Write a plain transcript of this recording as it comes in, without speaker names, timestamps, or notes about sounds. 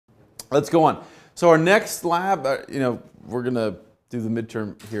Let's go on. So our next lab, we're going to do the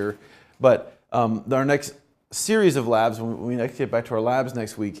midterm here, but our next series of labs, when we next get back to our labs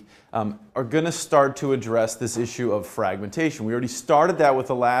next week, are going to start to address this issue of fragmentation. We already started that with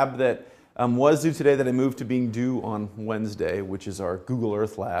a lab that was due today that I moved to being due on Wednesday, which is our Google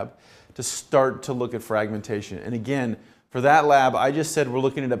Earth lab, to start to look at fragmentation. And again, for that lab, I just said we're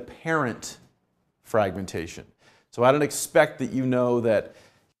looking at apparent fragmentation. So I don't expect that you know that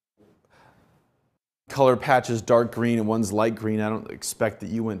color patches dark green and one's light green. I don't expect that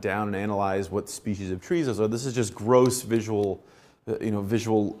you went down and analyzed what species of trees those are. This is just gross visual,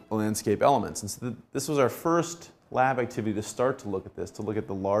 visual landscape elements. And so this was our first lab activity to start to look at this, to look at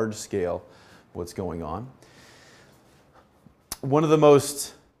the large scale, what's going on. One of the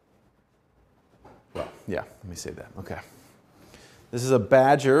most, let me say that, okay. This is a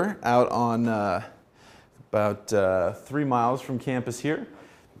badger out on about 3 miles from campus here,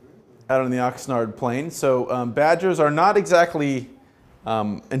 out on the Oxnard Plain. So badgers are not exactly,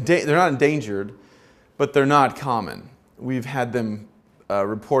 they're not endangered, but they're not common. We've had them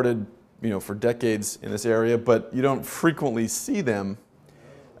reported, for decades in this area, but you don't frequently see them.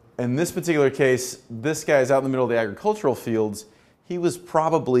 In this particular case, this guy is out in the middle of the agricultural fields. He was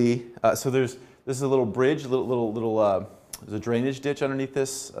probably, this is a little bridge, there's a drainage ditch underneath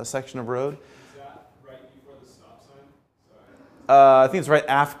this section of road. Is that right before the stop sign? I think it's right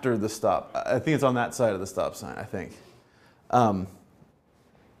after the stop. I think it's on that side of the stop sign, I think.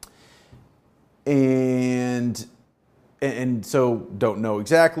 And so don't know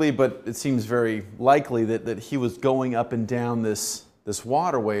exactly, but it seems very likely that he was going up and down this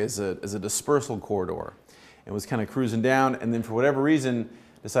waterway as a dispersal corridor and was kind of cruising down, and then for whatever reason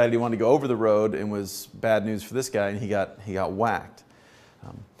decided he wanted to go over the road, and was bad news for this guy, and he got whacked.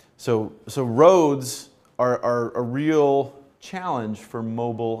 So roads are a real challenge for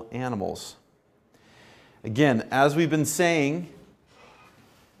mobile animals. Again, as we've been saying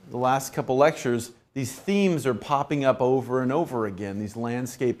the last couple lectures, these themes are popping up over and over again, these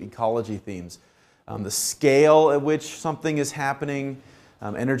landscape ecology themes. The scale at which something is happening,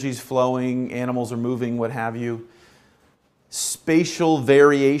 energy's flowing, animals are moving, what have you. Spatial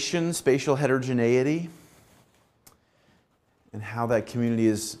variation, spatial heterogeneity, and how that community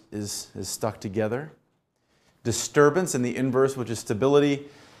is stuck together. Disturbance and the inverse, which is stability.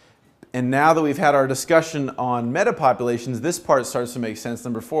 And now that we've had our discussion on metapopulations, this part starts to make sense,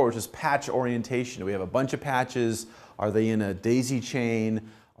 number 4, which is patch orientation. We have a bunch of patches. Are they in a daisy chain?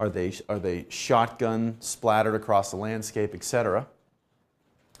 Are they shotgun splattered across the landscape, etc.?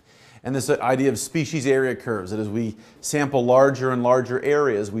 And this idea of species area curves, that as we sample larger and larger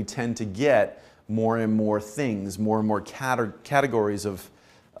areas, we tend to get more and more things, more and more categories of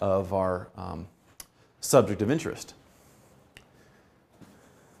our subject of interest.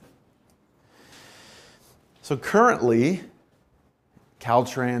 So currently,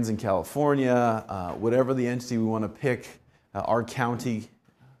 Caltrans in California, whatever the entity we want to pick, our county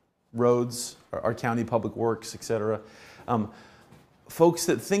roads, our county public works, etc. Folks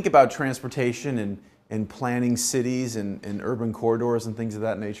that think about transportation and planning cities and urban corridors and things of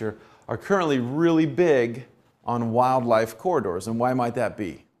that nature are currently really big on wildlife corridors. And why might that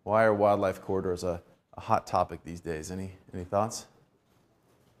be? Why are wildlife corridors a hot topic these days? Any thoughts?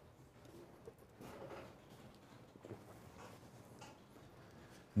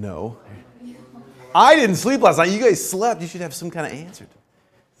 No. I didn't sleep last night. You guys slept. You should have some kind of answer.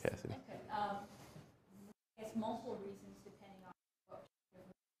 Cassidy. I guess multiple reasons depending on what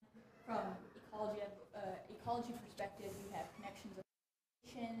from ecology perspective, you have connections of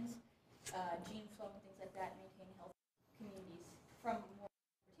populations, gene flow and things like that, maintaining healthy communities. From more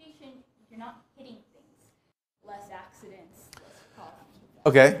transportation, you're not hitting things, less accidents, less problems.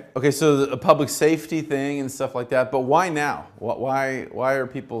 Okay, so a public safety thing and stuff like that, but why now? Why are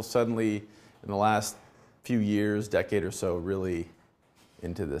people suddenly, in the last few years, decade or so, really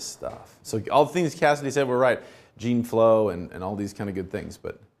into this stuff? So all the things Cassidy said were right, gene flow and all these kind of good things,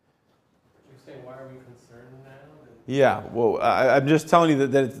 but... You're saying, why are we concerned now? Yeah, well, I'm just telling you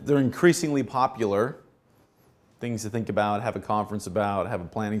that they're increasingly popular, things to think about, have a conference about, have a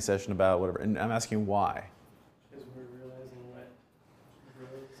planning session about, whatever, and I'm asking why.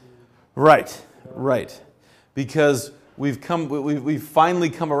 Right. Because we've finally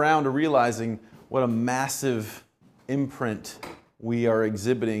come around to realizing what a massive imprint we are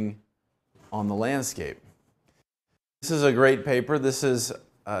exhibiting on the landscape. This is a great paper. This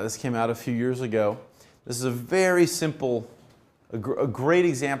came out a few years ago. This is a very simple, a great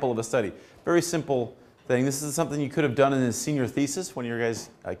example of a study. Very simple thing. This is something you could have done in a senior thesis, one of your guys'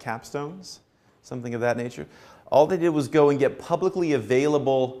 capstones, something of that nature. All they did was go and get publicly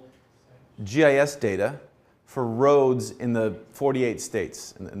available GIS data for roads in the 48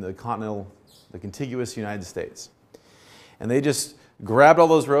 states, in the contiguous United States. And they just grabbed all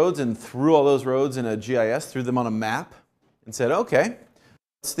those roads and threw all those roads in a GIS, threw them on a map, and said, okay,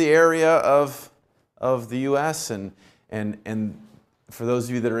 what's the area of the US? And for those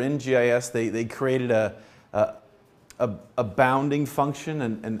of you that are in GIS, they created a bounding function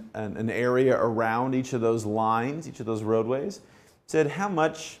and an area around each of those lines, each of those roadways. Said how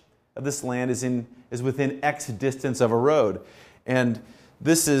much of this land is within X distance of a road. And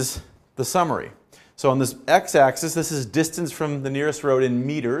this is the summary. So on this x-axis, this is distance from the nearest road in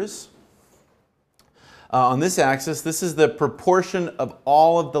meters. On this axis, this is the proportion of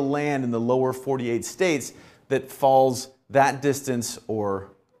all of the land in the lower 48 states that falls that distance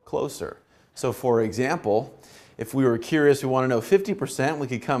or closer. So for example, if we were curious, we want to know 50%, we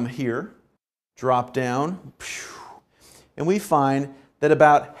could come here, drop down, and we find that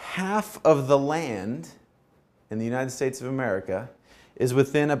about half of the land in the United States of America is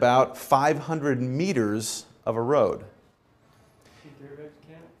within about 500 meters of a road.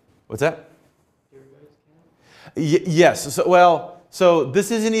 What's that? Yes. So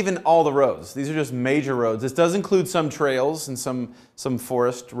this isn't even all the roads. These are just major roads. This does include some trails and some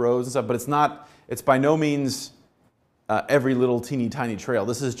forest roads and stuff, but it's by no means every little teeny tiny trail.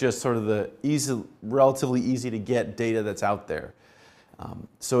 This is just sort of the relatively easy to get data that's out there.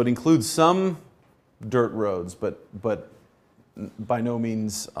 So it includes some dirt roads, but by no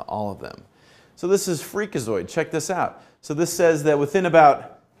means all of them. So this is freakazoid. Check this out. So this says that within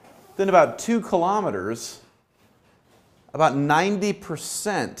about 2 kilometers, about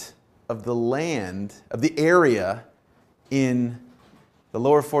 90% of the land, of the area in the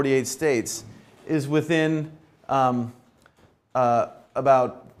lower 48 states is within about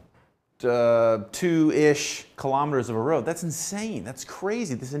 2-ish kilometers of a road. That's insane. That's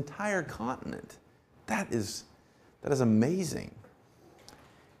crazy. This entire continent. That is amazing.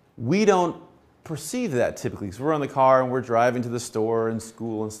 We don't perceive that typically because we're in the car and we're driving to the store and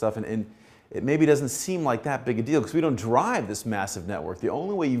school and stuff, and it maybe doesn't seem like that big a deal because we don't drive this massive network. The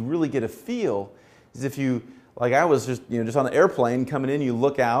only way you really get a feel is if you, like I was just on the airplane coming in, you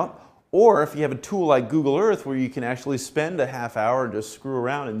look out, or if you have a tool like Google Earth where you can actually spend a half hour and just screw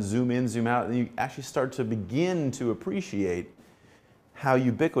around and zoom in, zoom out, and you actually start to begin to appreciate how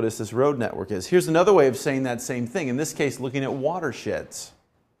ubiquitous this road network is. Here's another way of saying that same thing, in this case looking at watersheds.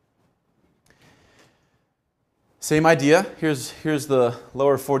 Same idea. Here's the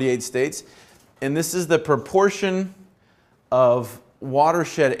lower 48 states, and this is the proportion of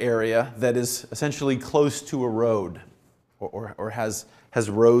watershed area that is essentially close to a road or has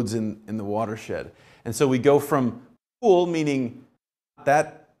roads in the watershed. And so we go from cool, meaning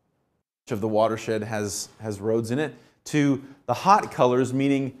that much of the watershed has roads in it, to the hot colors,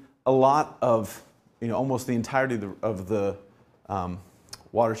 meaning a lot of, almost the entirety of the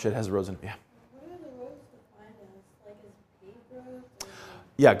watershed has roads in it. Yeah. What are the roads defined as? Like as paved roads? Or?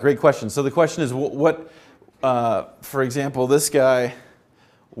 Yeah, great question. So the question is, what for example, this guy,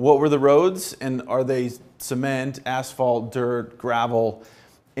 what were the roads, and are they cement, asphalt, dirt, gravel?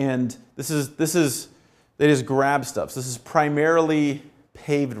 And this is they just grab stuff. So this is primarily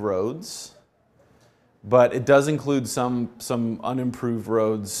paved roads, but it does include some unimproved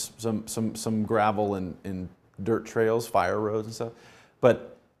roads, some gravel and dirt trails, fire roads and stuff.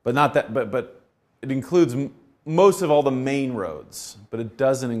 But not that. But it includes most of all the main roads, but it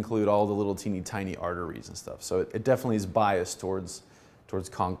doesn't include all the little teeny tiny arteries and stuff. So it definitely is biased towards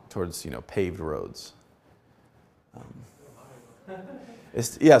paved roads.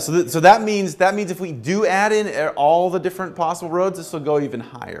 Yeah, so that means if we do add in all the different possible roads, this will go even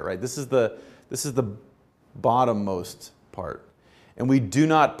higher, right? This is the bottommost part, and we do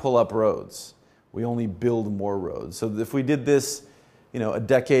not pull up roads. We only build more roads. So if we did this, a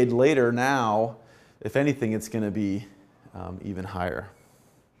decade later now, if anything, it's going to be even higher.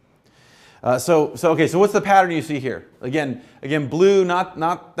 So what's the pattern you see here? Again, blue,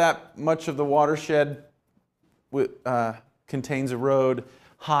 not that much of the watershed contains a road.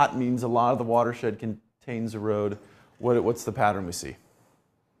 Hot means a lot of the watershed contains a road. What's the pattern we see?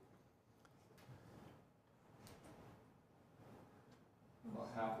 About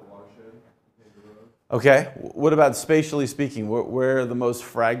half the watershed contains a road. Okay. What about spatially speaking? Where are the most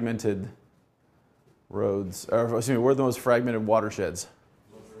fragmented roads? Or excuse me, where are the most fragmented watersheds?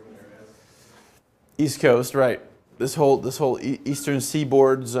 East Coast, right? This whole eastern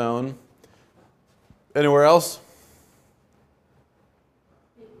seaboard zone. Anywhere else?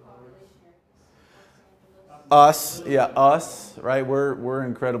 Us, right? We're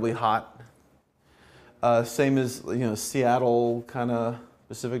incredibly hot. Same as Seattle, kind of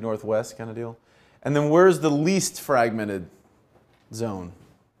Pacific Northwest kind of deal. And then where's the least fragmented zones?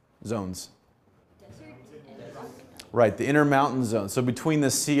 Desert and Right, the Intermountain Zone. So between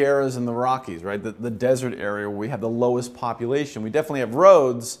the Sierras and the Rockies, right, the desert area where we have the lowest population. We definitely have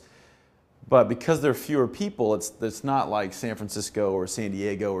roads, but because there are fewer people, it's not like San Francisco or San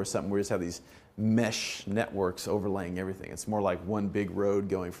Diego or something where you just have these mesh networks overlaying everything. It's more like one big road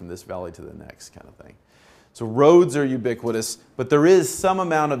going from this valley to the next kind of thing. So roads are ubiquitous, but there is some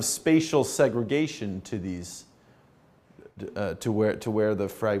amount of spatial segregation to these, to where the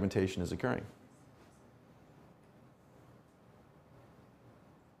fragmentation is occurring.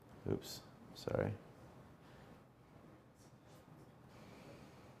 Oops, sorry.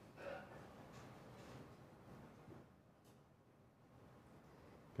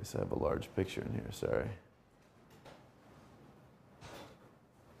 Guess I have a large picture in here, sorry. Is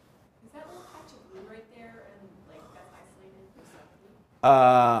that little patch of blue right there and like that's isolated for something?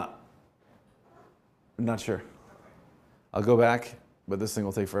 I'm not sure. I'll go back, but this thing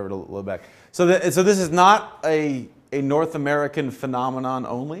will take forever to load back. So this is not a North American phenomenon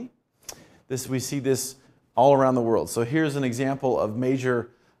only. We see this all around the world. So here's an example of major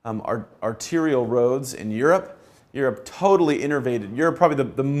arterial roads in Europe. Europe totally innervated. Europe probably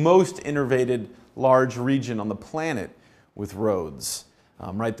the most innervated large region on the planet with roads.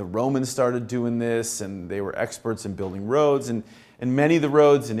 Right, the Romans started doing this, and they were experts in building roads. And many of the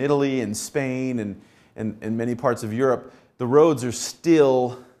roads in Italy and Spain and many parts of Europe, the roads are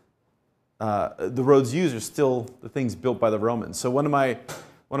still the roads used are still the things built by the Romans. So one of my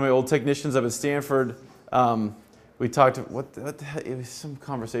old technicians up at Stanford, we talked. What the hell? It was some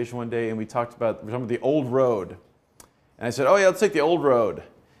conversation one day, and we're talking about the old road. And I said, "Oh yeah, let's take the old road." And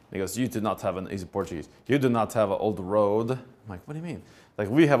he goes, "You do not have an." He's Portuguese. "You do not have an old road." I'm like, "What do you mean?" Like,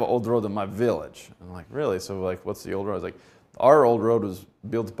 "We have an old road in my village." I'm like, "Really?" So like, what's the old road? I was like, "Our old road was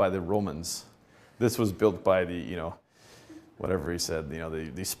built by the Romans. This was built by the whatever he said,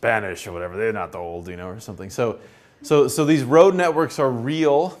 the Spanish or whatever. They're not old, or something." So these road networks are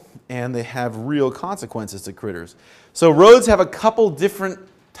real, and they have real consequences to critters. So roads have a couple different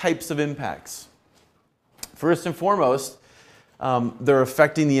types of impacts. First and foremost, they're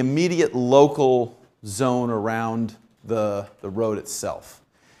affecting the immediate local zone around the road itself.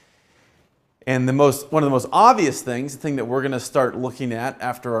 And one of the most obvious things, the thing that we're going to start looking at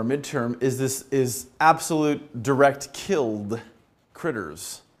after our midterm, is absolute direct killed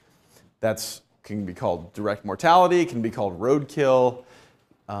critters. That can be called direct mortality, can be called roadkill,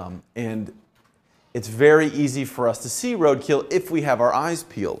 and it's very easy for us to see roadkill if we have our eyes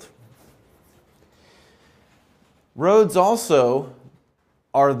peeled. Roads also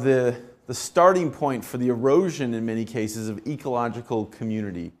are the starting point for the erosion, in many cases, of ecological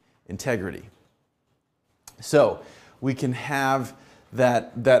community integrity. So we can have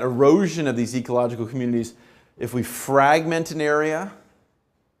that erosion of these ecological communities if we fragment an area,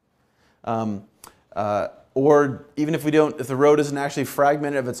 or even if the road isn't actually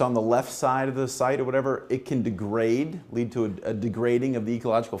fragmented, if it's on the left side of the site or whatever, it can lead to a degrading of the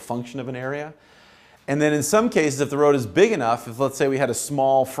ecological function of an area. And then in some cases, if the road is big enough, if let's say we had a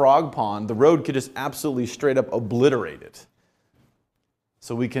small frog pond, the road could just absolutely straight up obliterate it.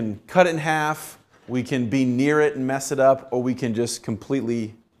 So we can cut it in half, we can be near it and mess it up, or we can just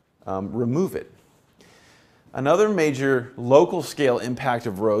completely remove it. Another major local scale impact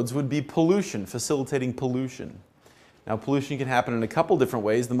of roads would be pollution, facilitating pollution. Now pollution can happen in a couple different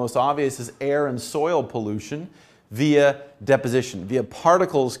ways. The most obvious is air and soil pollution via deposition, via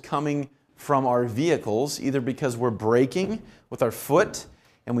particles coming from our vehicles, either because we're braking with our foot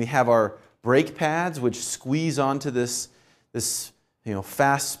and we have our brake pads which squeeze onto this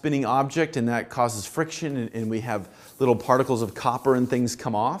fast spinning object, and that causes friction, and we have little particles of copper and things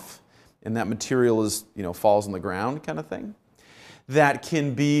come off, and that material falls on the ground kind of thing. That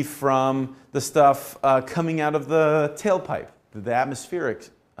can be from the stuff coming out of the tailpipe, the atmospheric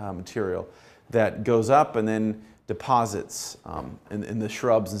material that goes up and then deposits in the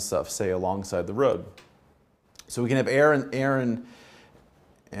shrubs and stuff, say alongside the road. So we can have air and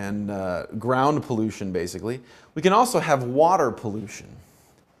ground pollution, basically. We can also have water pollution.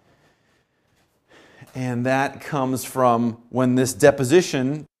 And that comes from when this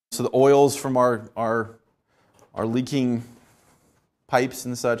deposition, so the oils from our leaking pipes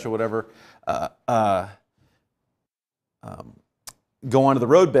and such or whatever, go onto the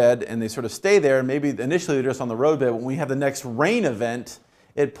roadbed, and they sort of stay there. Maybe initially they're just on the roadbed. When we have the next rain event,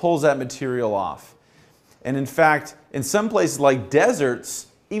 it pulls that material off. And in fact, in some places like deserts,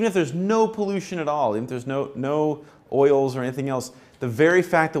 even if there's no pollution at all, even if there's no oils or anything else, the very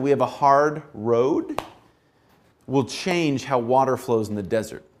fact that we have a hard road will change how water flows in the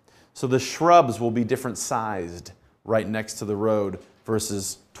desert. So the shrubs will be different sized right next to the road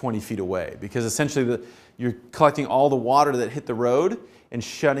versus 20 feet away, because essentially you're collecting all the water that hit the road and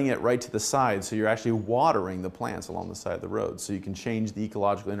shutting it right to the side, so you're actually watering the plants along the side of the road, so you can change the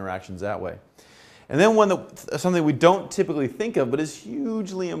ecological interactions that way. And then something we don't typically think of but is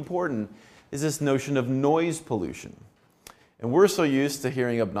hugely important is this notion of noise pollution. And we're so used to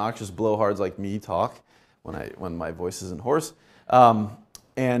hearing obnoxious blowhards like me talk when my voice isn't hoarse,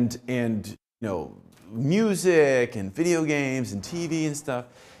 and you know, music and video games and TV and stuff.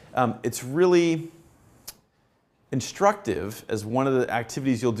 It's really instructive, as one of the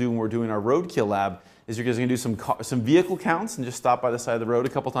activities you'll do when we're doing our roadkill lab is you're going to do some vehicle counts and just stop by the side of the road a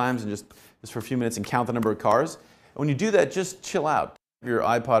couple times and just for a few minutes and count the number of cars. And when you do that, just chill out. Your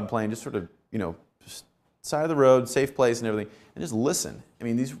iPod playing, just sort of, you know, just side of the road, safe place and everything, and just listen. I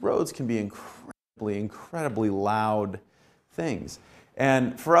mean, these roads can be incredibly loud things.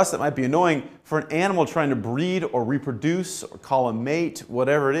 And for us, that might be annoying. For an animal trying to breed or reproduce or call a mate,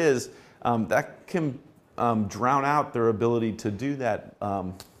 whatever it is, that can drown out their ability to do that,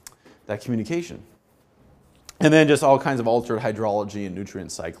 that communication. And then just all kinds of altered hydrology and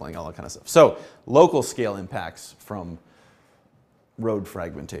nutrient cycling, all that kind of stuff. So local scale impacts from road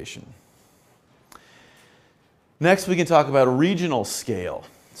fragmentation. Next, we can talk about regional scale.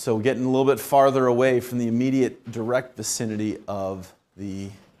 So getting a little bit farther away from the immediate direct vicinity of the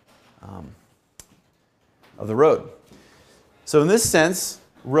road. So in this sense,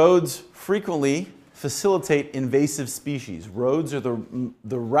 roads frequently facilitate invasive species. Roads are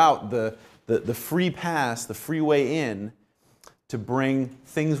the route, the free pass, the free way in to bring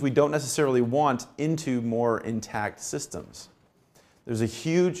things we don't necessarily want into more intact systems. There's a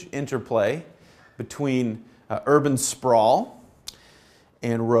huge interplay between urban sprawl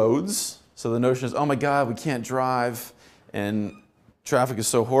and roads. So the notion is, oh my God, we can't drive and traffic is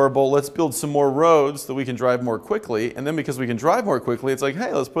so horrible. Let's build some more roads so we can drive more quickly. And then because we can drive more quickly, it's like,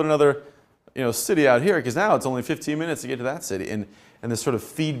 hey, let's put another city out here, because now it's only 15 minutes to get to that city. And this sort of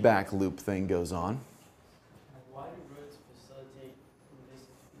feedback loop thing goes on. Why do roads facilitate invasive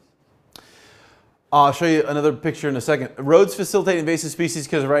species? I'll show you another picture in a second. Roads facilitate invasive species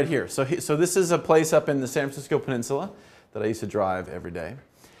because right here. So this is a place up in the San Francisco Peninsula that I used to drive every day.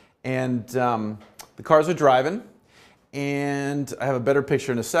 And the cars are driving. And I have a better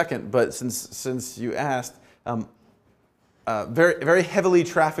picture in a second, but since you asked, very, very heavily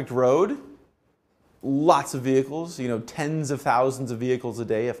trafficked road, lots of vehicles, tens of thousands of vehicles a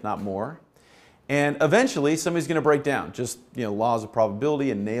day, if not more. And eventually somebody's going to break down, just laws of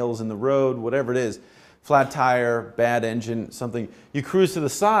probability and nails in the road, whatever it is. Flat tire, bad engine, something. You cruise to the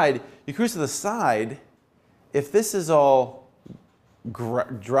side. If this is all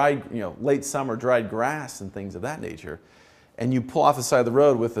dried, late summer dried grass and things of that nature, and you pull off the side of the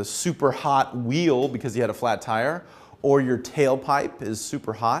road with a super hot wheel because you had a flat tire, or your tailpipe is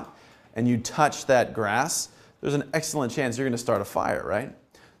super hot, and you touch that grass, there's an excellent chance you're going to start a fire, right?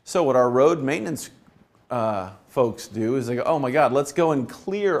 So what our road maintenance folks do is they go, oh my God, let's go and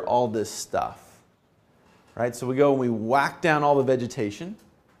clear all this stuff, right? So we go and we whack down all the vegetation,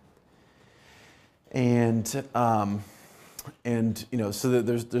 and so that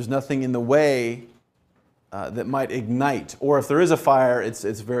there's nothing in the way that might ignite, or if there is a fire, it's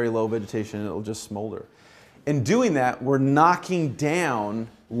very low vegetation and it'll just smolder. In doing that, we're knocking down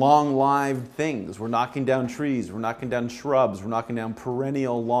long-lived things. We're knocking down trees, we're knocking down shrubs, we're knocking down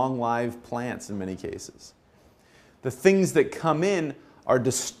perennial long-lived plants in many cases. The things that come in are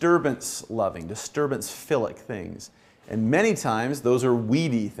disturbance-loving, disturbance-philic things. And many times those are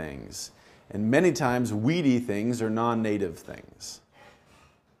weedy things. And many times weedy things are non-native things. Does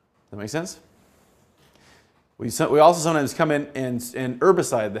that make sense? We also sometimes come in and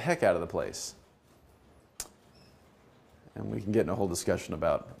herbicide the heck out of the place. And we can get in a whole discussion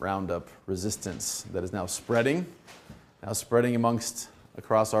about Roundup resistance that is now spreading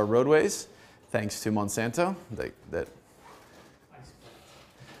across our roadways, thanks to Monsanto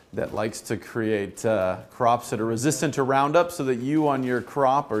that likes to create crops that are resistant to Roundup so that you on your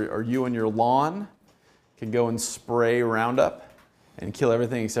crop or you on your lawn can go and spray Roundup and kill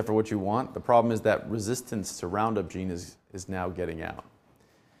everything except for what you want. The problem is that resistance to Roundup gene is now getting out.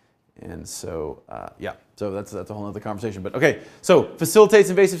 And so, so that's a whole other conversation. But okay, so facilitates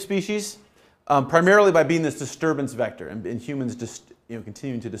invasive species primarily by being this disturbance vector and humans just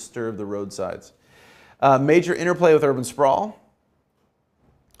continuing to disturb the roadsides. Major interplay with urban sprawl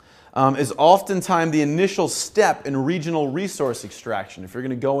is oftentimes the initial step in regional resource extraction. If you're going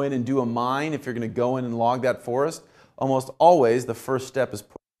to go in and do a mine, if you're going to go in and log that forest, almost always the first step is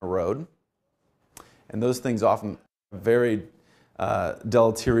putting a road. And those things often have very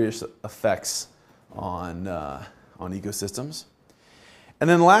deleterious effects on ecosystems. And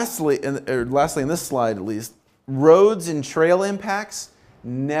then lastly in this slide at least, roads and trail impacts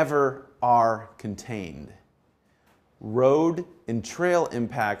never are contained. Road and trail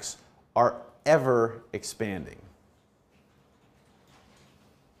impacts are ever expanding.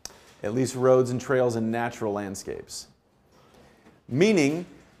 At least roads and trails in natural landscapes. Meaning,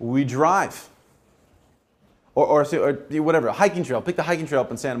 we drive. Or whatever, a hiking trail. Pick the hiking trail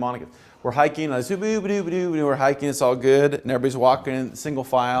up in Santa Monica. We're hiking, we're hiking, it's all good, and everybody's walking in single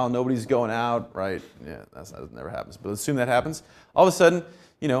file, nobody's going out, right? Yeah, that never happens. But assume that happens. All of a sudden,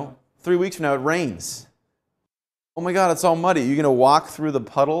 3 weeks from now, it rains. Oh my God, it's all muddy. You're going to walk through the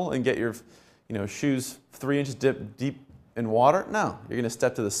puddle and get your shoes 3 inches deep in water? No, you're going to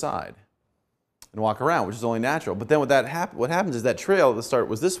step to the side and walk around, which is only natural. But then what happens is that trail at the start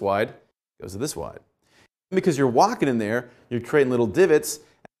was this wide, goes to this wide. Because you're walking in there, you're creating little divots, and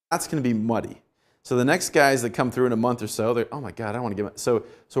that's going to be muddy. So the next guys that come through in a month or so, they're, oh my God, I don't want to get so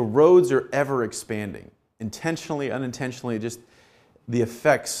roads are ever expanding. Intentionally, unintentionally, just the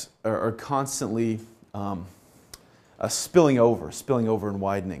effects are constantly spilling over and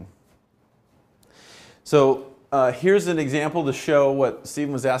widening. So here's an example to show what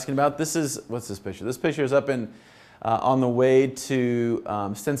Stephen was asking about. What's this picture? This picture is up in on the way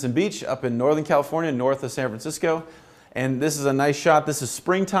to Stinson Beach up in Northern California, north of San Francisco. And this is a nice shot. This is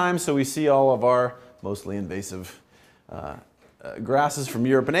springtime, so we see all of our mostly invasive grasses from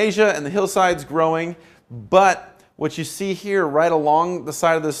Europe and Asia, and the hillsides growing. But what you see here right along the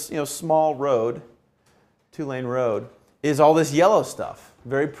side of this small road, 2-lane road, is all this yellow stuff.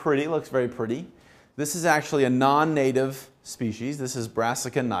 Very pretty, looks very pretty. This is actually a non-native species. This is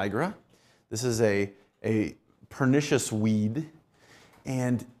Brassica nigra. This is a pernicious weed,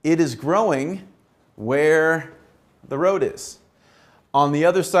 and it is growing where the road is. On the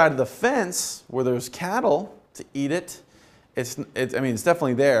other side of the fence, where there's cattle to eat it, it's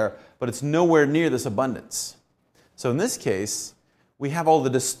definitely there, but it's nowhere near this abundance. So in this case, we have all the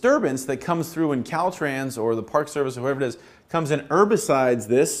disturbance that comes through when Caltrans or the Park Service or whoever it is comes and herbicides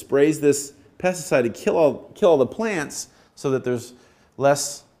this, sprays this pesticide to kill all the plants so that there's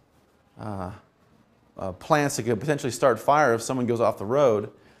less plants that could potentially start fire if someone goes off the road.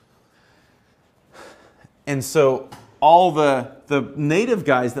 And so all the native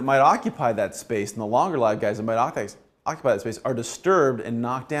guys that might occupy that space and the longer lived guys that might occupy that space are disturbed and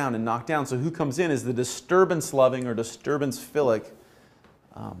knocked down. So who comes in is the disturbance-loving or disturbance-philic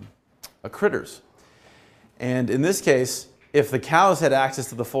critters. And in this case, if the cows had access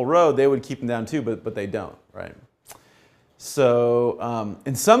to the full road, they would keep them down too, but they don't, right? So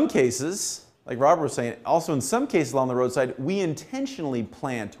in some cases, like Robert was saying, also in some cases along the roadside, we intentionally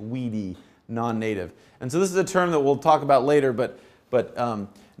plant weedy, non-native. And so this is a term that we'll talk about later, but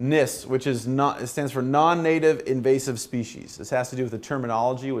NIS, which is it stands for non-native invasive species. This has to do with the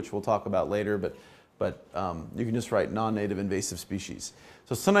terminology, which we'll talk about later, but you can just write non-native invasive species.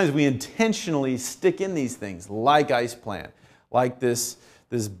 So sometimes we intentionally stick in these things, like ice plant, like this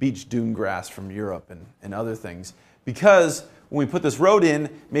beach dune grass from Europe and other things, because when we put this road in,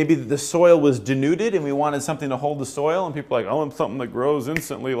 maybe the soil was denuded and we wanted something to hold the soil, and people are like, I want something that grows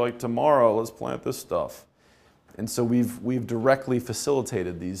instantly like tomorrow, let's plant this stuff. And so we've directly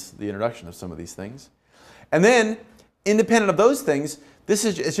facilitated the introduction of some of these things. And then, independent of those things, it's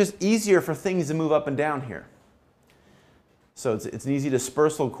just easier for things to move up and down here. So it's an easy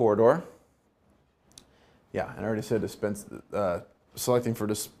dispersal corridor. Yeah, and I already said selecting for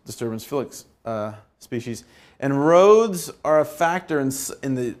disturbance-philic species. And roads are a factor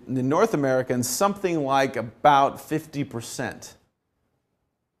in North America in something like about 50%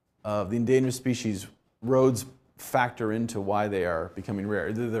 of the endangered species. Roads factor into why they are becoming rare.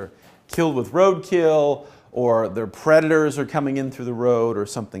 Either they're killed with roadkill, or their predators are coming in through the road, or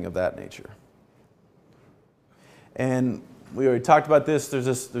something of that nature. And we already talked about this. There's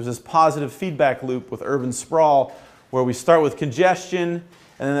this positive feedback loop with urban sprawl, where we start with congestion,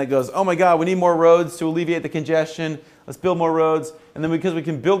 and then it goes, oh my God, we need more roads to alleviate the congestion. Let's build more roads. And then because we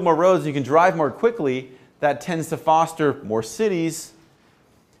can build more roads and you can drive more quickly, that tends to foster more cities.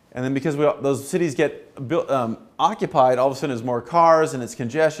 And then because those cities get occupied, all of a sudden there's more cars and it's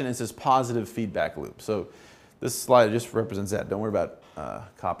congestion. It's this positive feedback loop. So this slide just represents that. Don't worry about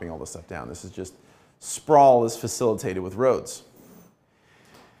copying all this stuff down. This is just sprawl is facilitated with roads.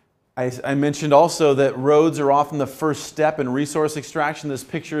 I mentioned also that roads are often the first step in resource extraction. This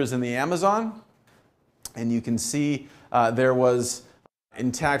picture is in the Amazon. And you can see there was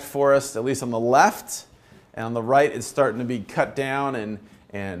intact forest, at least on the left. And on the right, it's starting to be cut down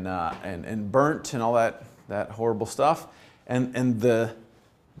and burnt and all that horrible stuff. And the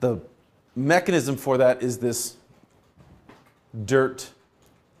mechanism for that is this dirt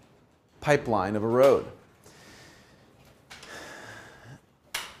pipeline of a road.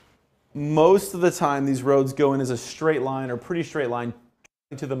 Most of the time, these roads go in as a straight line or pretty straight line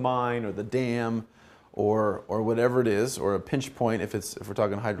to the mine or the dam or whatever it is, or a pinch point if we're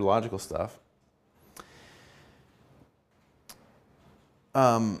talking hydrological stuff.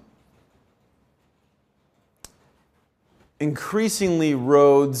 Increasingly,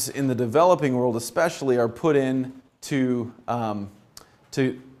 roads in the developing world especially are put in to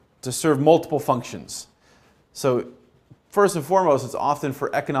serve multiple functions. So first and foremost, it's often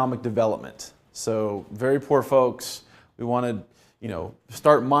for economic development. So very poor folks, we want to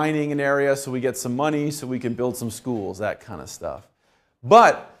start mining an area so we get some money so we can build some schools, that kind of stuff.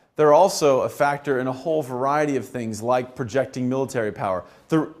 But they're also a factor in a whole variety of things like projecting military power.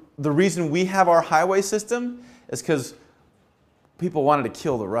 The reason we have our highway system is because people wanted to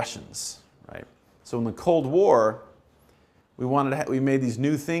kill the Russians, right? So in the Cold War, we made these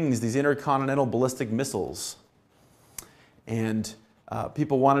new things, these intercontinental ballistic missiles. And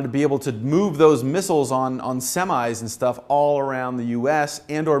people wanted to be able to move those missiles on semis and stuff all around the U.S.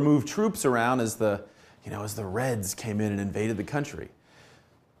 and or move troops around as the Reds came in and invaded the country.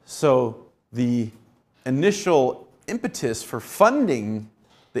 So the initial impetus for funding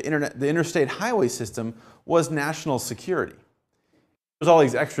the interstate highway system was national security. There's all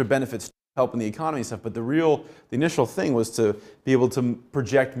these extra benefits helping the economy and stuff, but the initial thing was to be able to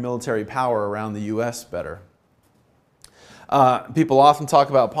project military power around the U.S. better. People often talk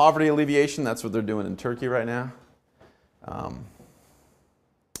about poverty alleviation. That's what they're doing in Turkey right now.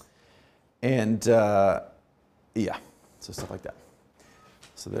 Yeah, so stuff like that.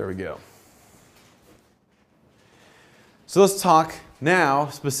 So there we go. So let's talk now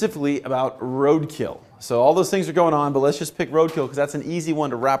specifically about roadkill. So all those things are going on, but let's just pick roadkill because that's an easy one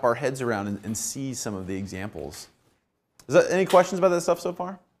to wrap our heads around and see some of the examples. Any questions about that stuff so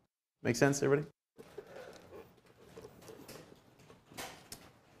far? Make sense, everybody?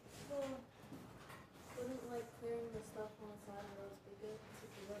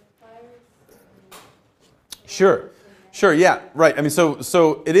 Sure, yeah, right. I mean,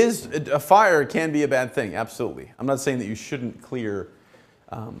 so it is, a fire can be a bad thing, absolutely. I'm not saying that you shouldn't clear,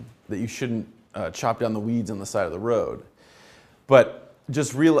 that you shouldn't chop down the weeds on the side of the road. But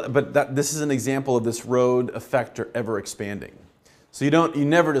this is an example of this road effector ever expanding. So you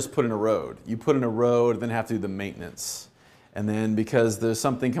never just put in a road. You put in a road and then have to do the maintenance. And then because there's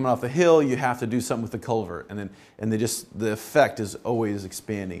something coming off the hill, you have to do something with the culvert. And the effect is always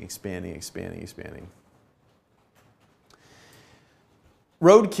expanding.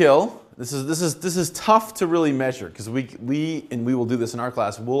 Roadkill, this is tough to really measure because we will do this in our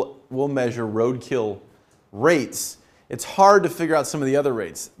class, we'll measure roadkill rates. It's hard to figure out some of the other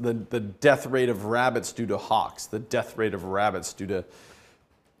rates. The death rate of rabbits due to hawks, the death rate of rabbits due to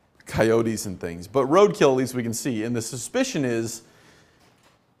coyotes and things. But roadkill, at least we can see. And the suspicion is,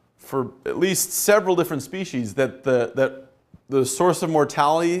 for at least several different species, that the source of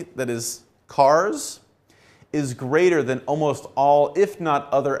mortality, that is cars, is greater than almost all, if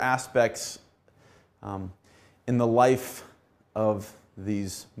not other aspects in the life of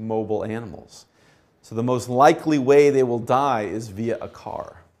these mobile animals. So the most likely way they will die is via a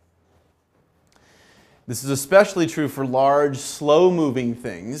car. This is especially true for large, slow-moving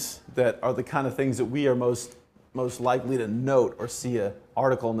things that are the kind of things that we are most likely to note or see an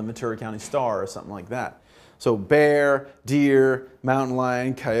article in the Ventura County Star or something like that. So bear, deer, mountain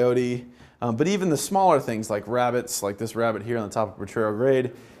lion, coyote, but even the smaller things like rabbits, like this rabbit here on the top of Potrero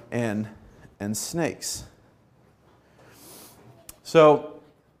Grade, and snakes. So,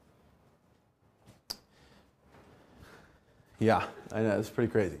 yeah, I know, it's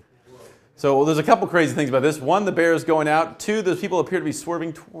pretty crazy. So there's a couple crazy things about this. One, the bear is going out. Two, those people appear to be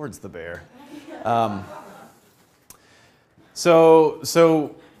swerving towards the bear. So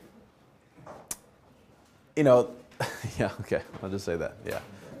yeah, okay, I'll just say that, yeah.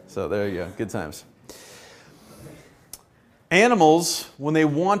 So there you go, good times. Animals, when they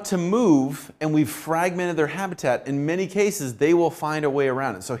want to move and we've fragmented their habitat, in many cases they will find a way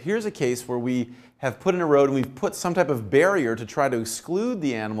around it. So here's a case where we have put in a road and we've put some type of barrier to try to exclude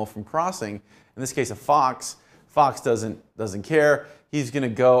the animal from crossing. In this case, a fox. Fox doesn't care. He's going to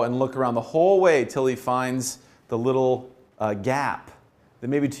go and look around the whole way till he finds the little gap that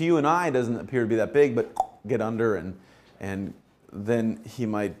maybe to you and I doesn't appear to be that big, but get under and then he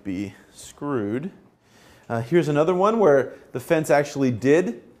might be screwed. Here's another one where the fence actually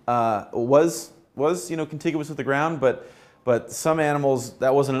was contiguous with the ground, but But some animals,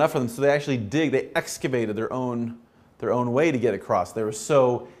 that wasn't enough for them, so they actually they excavated their own way to get across. They were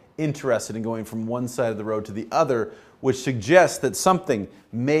so interested in going from one side of the road to the other, which suggests that something,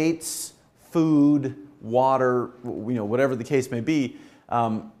 mates, food, water, whatever the case may be,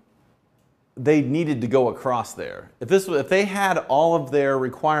 they needed to go across there. If they had all of their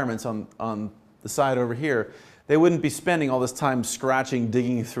requirements on the side over here, they wouldn't be spending all this time scratching,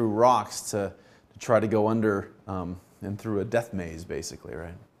 digging through rocks to try to go under and through a death maze, basically,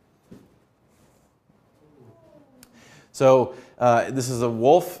 right? So this is a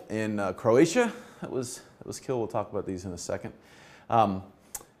wolf in Croatia that was killed. We'll talk about these in a second.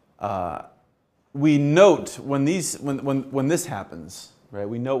 We note when this happens, right?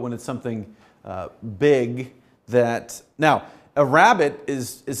 We note when it's something big that now. A rabbit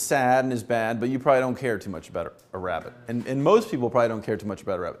is sad and is bad, but you probably don't care too much about a rabbit. And most people probably don't care too much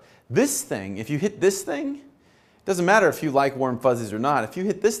about a rabbit. This thing, if you hit this thing, it doesn't matter if you like warm fuzzies or not. If you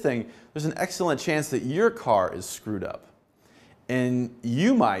hit this thing, there's an excellent chance that your car is screwed up. And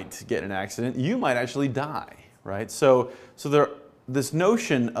you might get in an accident. You might actually die, right? So this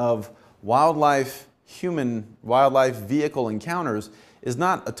notion of wildlife vehicle encounters is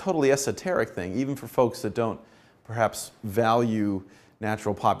not a totally esoteric thing, even for folks that don't perhaps value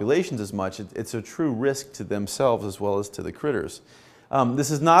natural populations as much. It's a true risk to themselves as well as to the critters.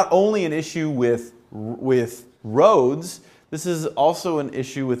 This is not only an issue with roads, this is also an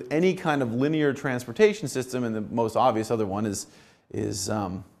issue with any kind of linear transportation system, and the most obvious other one is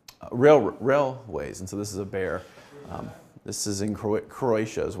railways. And so this is a bear. This is in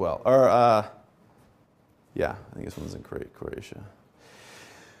Croatia as well. Or, yeah, I think this one's in Croatia.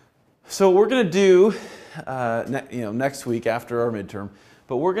 So we're going to do, next week after our midterm,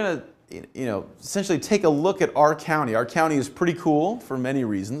 but we're going to, essentially take a look at our county. Our county is pretty cool for many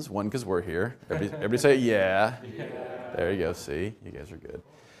reasons. One, because we're here. Everybody say, yeah. There you go. See, you guys are good.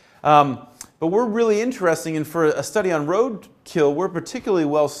 But we're really interesting, and for a study on roadkill, we're particularly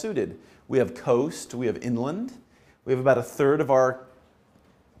well suited. We have coast, we have inland. We have about a third of our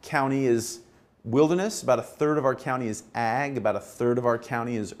county is wilderness, about a third of our county is ag, about a third of our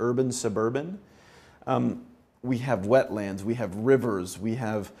county is urban, suburban. We have wetlands, we have rivers, we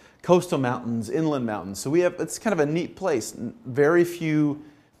have coastal mountains, inland mountains. So it's kind of a neat place. Very few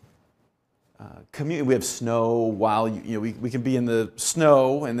we have snow while we can be in the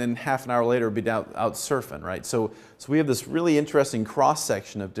snow and then half an hour later be out surfing, right? So we have this really interesting cross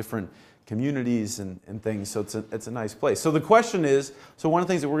section of different communities and things, so it's a nice place. So the question is, one of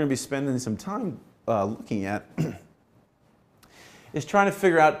the things that we're going to be spending some time looking at is trying to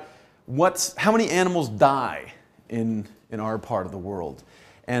figure out how many animals die in our part of the world.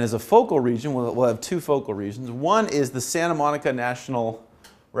 And as a focal region, we'll have two focal regions. One is the Santa Monica National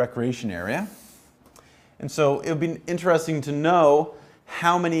Recreation Area. And so it would be interesting to know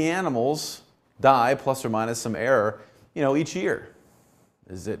how many animals die, plus or minus some error, each year.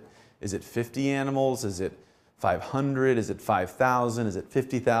 Is it 50 animals? Is it 500? Is it 5,000? Is it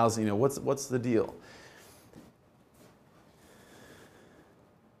 50,000? What's the deal?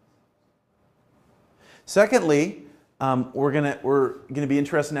 Secondly, we're gonna be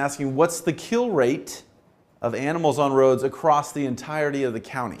interested in asking what's the kill rate of animals on roads across the entirety of the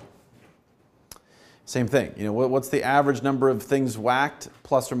county. Same thing. What's the average number of things whacked,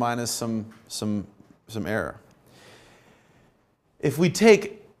 plus or minus some error? If we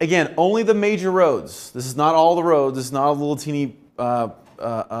take again, only the major roads. This is not all the roads. This is not all the little teeny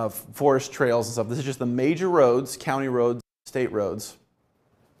forest trails and stuff. This is just the major roads, county roads, state roads.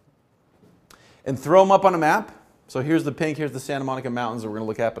 And throw them up on a map. So here's the pink, here's the Santa Monica Mountains that we're going to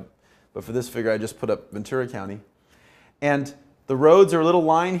look at. But for this figure, I just put up Ventura County. And the roads are a little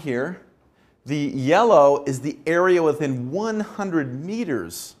line here. The yellow is the area within 100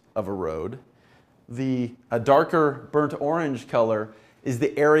 meters of a road. The darker burnt orange color is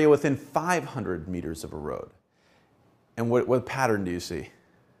the area within 500 meters of a road. And what pattern do you see?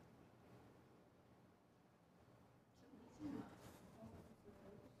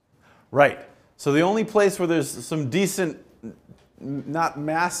 Right. So the only place where there's some decent, not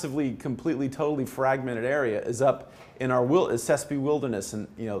massively, completely, totally fragmented area is up in our Sespe Wilderness and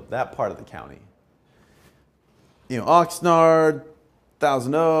that part of the county. Oxnard,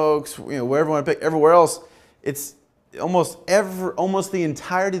 Thousand Oaks, wherever you want to pick. Everywhere else, it's almost the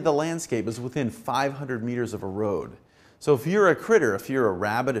entirety of the landscape is within 500 meters of a road. So if you're a critter, if you're a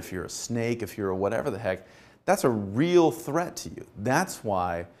rabbit, if you're a snake, if you're a whatever the heck, that's a real threat to you. That's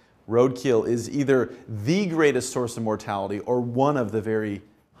why roadkill is either the greatest source of mortality or one of the very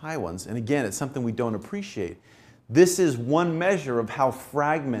high ones. And again, it's something we don't appreciate. This is one measure of how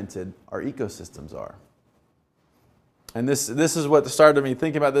fragmented our ecosystems are. And this is what started me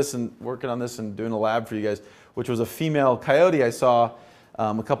thinking about this and working on this and doing a lab for you guys, which was a female coyote I saw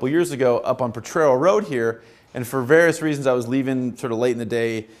a couple years ago up on Potrero Road here. And for various reasons, I was leaving sort of late in the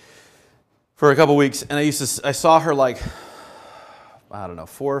day for a couple weeks, and I saw her like, I don't know,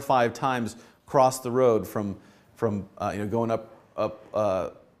 4 or 5 times cross the road from going up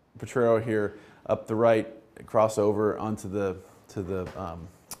Potrero here, up the right, cross over onto the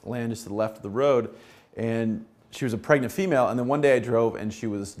land just to the left of the road, and she was a pregnant female. And then one day I drove and she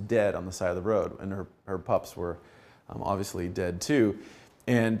was dead on the side of the road, and her pups were obviously dead too,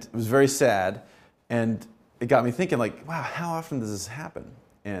 and it was very sad. And it got me thinking, like, wow, how often does this happen?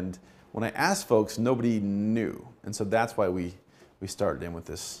 And when I asked folks, nobody knew, and so that's why we started in with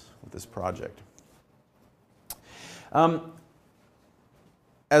this project.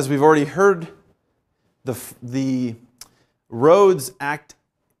 As we've already heard, the roads act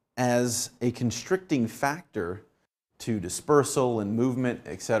as a constricting factor to dispersal and movement,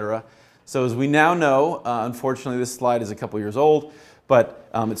 etc. So as we now know, unfortunately this slide is a couple years old, but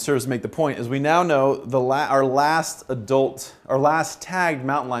it serves to make the point. As we now know, our last tagged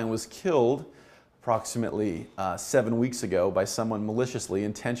mountain lion was killed approximately 7 weeks ago by someone maliciously,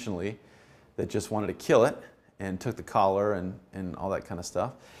 intentionally, that just wanted to kill it and took the collar and all that kind of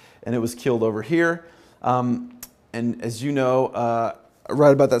stuff. And it was killed over here. And as you know,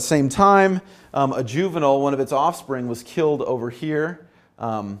 right about that same time, a juvenile, one of its offspring, was killed over here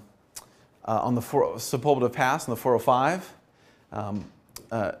on the Sepulveda Pass on the 405.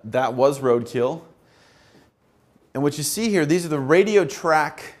 That was roadkill. And what you see here, these are the radio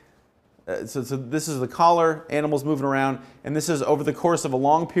track. So this is the collar, animals moving around, and this is over the course of a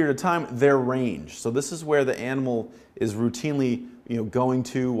long period of time, their range. So this is where the animal is routinely going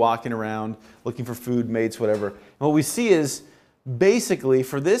to, walking around, looking for food, mates, whatever. And what we see is basically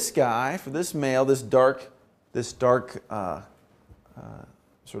for this guy, for this male, this dark sort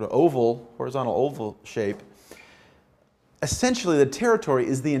of horizontal oval shape, essentially the territory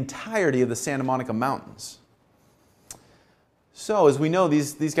is the entirety of the Santa Monica Mountains. So as we know,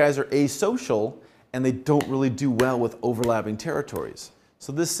 these guys are asocial and they don't really do well with overlapping territories.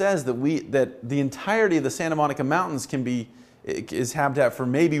 So this says that the entirety of the Santa Monica Mountains is habitat for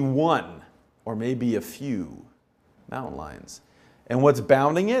maybe one or maybe a few mountain lions. And what's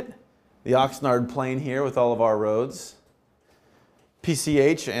bounding it? The Oxnard Plain here with all of our roads,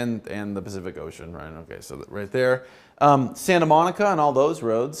 PCH and the Pacific Ocean, right? Okay, so right there. Santa Monica and all those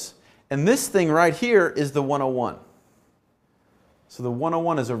roads. And this thing right here is the 101. So the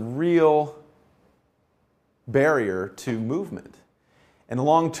 101 is a real barrier to movement. And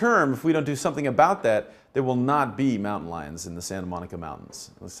long term, if we don't do something about that, there will not be mountain lions in the Santa Monica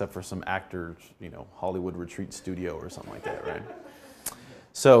Mountains, except for some actors, Hollywood retreat studio or something like that, right?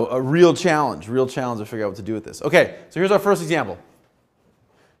 So a real challenge to figure out what to do with this. Okay, so here's our first example.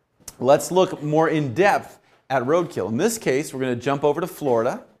 Let's look more in depth at roadkill. In this case, we're going to jump over to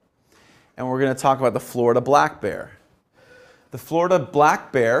Florida, and we're going to talk about the Florida black bear. The Florida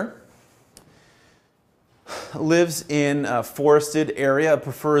black bear lives in a forested area,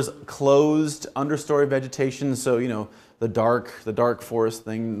 prefers closed understory vegetation, so the dark forest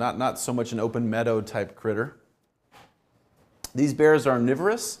thing, not so much an open meadow type critter. These bears are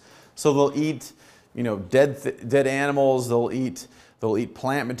omnivorous, so they'll eat dead animals, they'll eat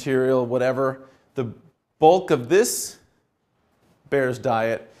plant material, whatever. The bulk of this bear's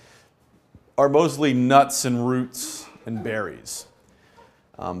diet are mostly nuts and roots and berries.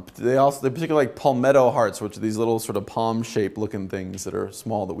 They particularly like palmetto hearts, which are these little sort of palm-shaped looking things that are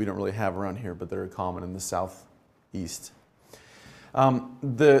small that we don't really have around here, but that are common in the southeast.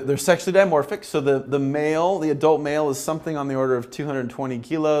 They're sexually dimorphic, so the adult male is something on the order of 220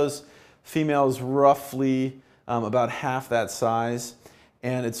 kilos. Female is roughly about half that size.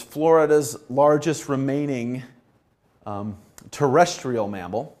 And it's Florida's largest remaining terrestrial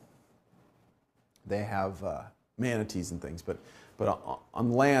mammal. They have manatees and things, but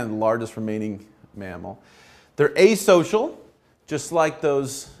on land, the largest remaining mammal. They're asocial, just like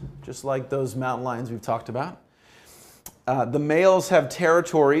those mountain lions we've talked about. The males have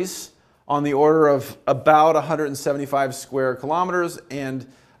territories on the order of about 175 square kilometers, and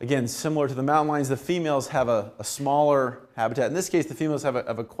again, similar to the mountain lions, the females have a smaller habitat. In this case, the females have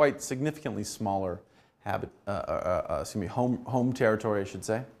a quite significantly smaller home territory, I should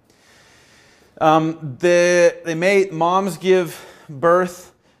say. Moms give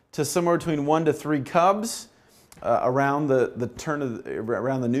birth to somewhere between 1 to 3 cubs around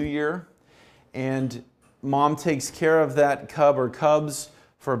around the new year, and mom takes care of that cub or cubs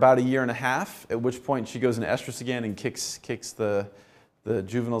for about 1.5 years, at which point she goes into estrus again and kicks the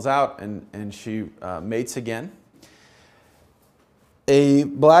juveniles out, and she mates again. A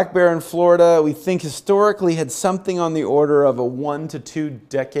black bear in Florida, we think historically had something on the order of a 1 to 2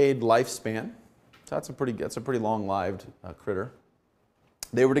 decade lifespan. So that's a pretty long-lived critter.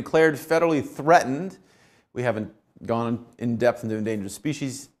 They were declared federally threatened. We haven't gone in depth into endangered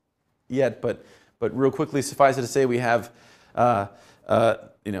species yet, but real quickly, suffice it to say, we have not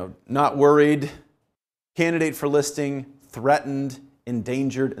worried, candidate for listing, threatened,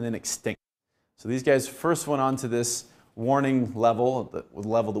 endangered, and then extinct. So these guys first went on to this warning level, the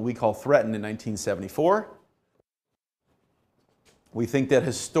level that we call threatened, in 1974. We think that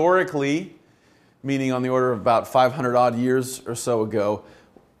historically, meaning on the order of about 500 odd years or so ago,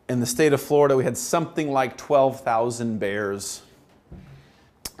 in the state of Florida, we had something like 12,000 bears,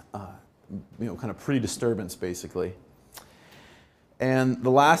 kind of pre-disturbance, basically. And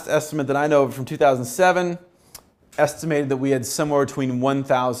the last estimate that I know of from 2007 estimated that we had somewhere between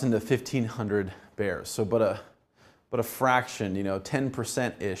 1,000 to 1,500 bears. So, but a fraction,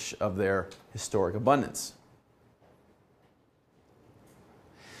 10%-ish of their historic abundance.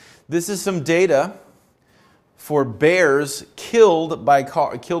 This is some data for bears killed by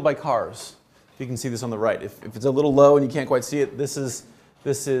cars. You can see this on the right. If it's a little low and you can't quite see it, this is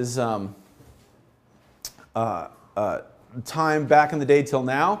time back in the day till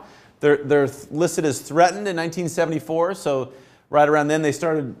now. They're listed as threatened in 1974, so right around then they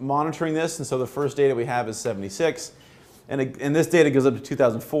started monitoring this, and so the first data we have is 76. And this data goes up to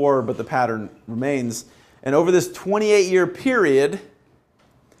 2004, but the pattern remains. And over this 28-year period,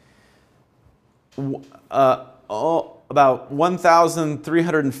 about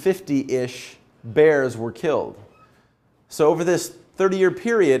 1,350-ish bears were killed. So over this 30-year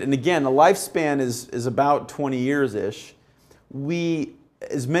period, and again, the lifespan is about 20 years-ish,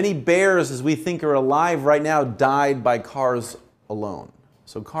 as many bears as we think are alive right now died by cars alone.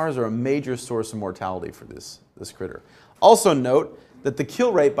 So cars are a major source of mortality for this critter. Also note that the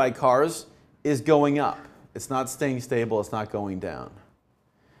kill rate by cars is going up. It's not staying stable, it's not going down.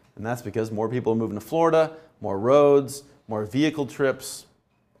 And that's because more people are moving to Florida, more roads, more vehicle trips,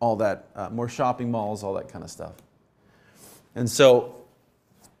 all that, more shopping malls, all that kind of stuff. And so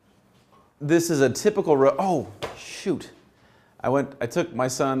this is a typical road. Oh, shoot. I took my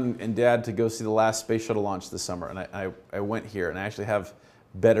son and dad to go see the last space shuttle launch this summer, and I went here, and I actually have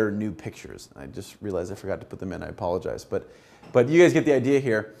better new pictures. I just realized I forgot to put them in. I apologize, but you guys get the idea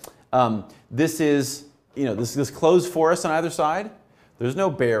here. This is this closed forest on either side. There's no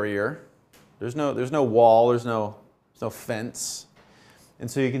barrier. There's no wall. There's no fence, and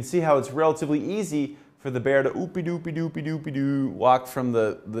so you can see how it's relatively easy for the bear to oopie doopie doopie doopie doo walk from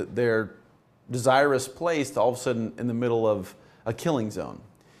their desirous place to all of a sudden in the middle of a killing zone.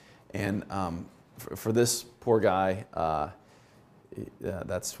 And for this poor guy,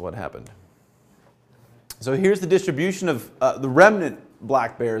 that's what happened. So here's the distribution of the remnant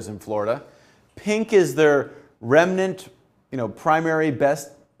black bears in Florida. Pink is their remnant, primary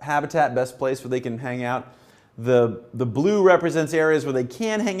best habitat, best place where they can hang out. The blue represents areas where they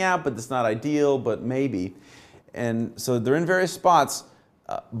can hang out, but it's not ideal, but maybe. And so they're in various spots,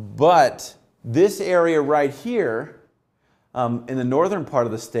 but this area right here, in the northern part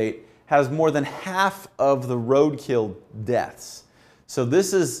of the state, has more than half of the roadkill deaths. So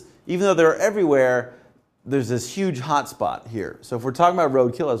this is, even though they're everywhere, there's this huge hot spot here. So if we're talking about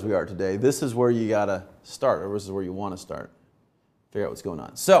roadkill as we are today, this is where you gotta start, or this is where you want to start. Figure out what's going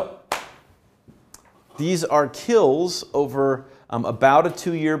on. So these are kills over about a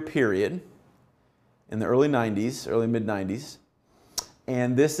 2-year period in the early 90s, early mid-90s.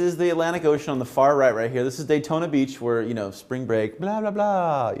 And this is the Atlantic Ocean on the far right here. This is Daytona Beach where, spring break, blah, blah,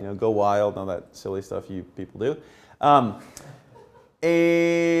 blah, go wild, all that silly stuff you people do.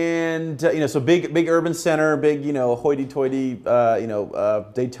 So big urban center, big, hoity-toity,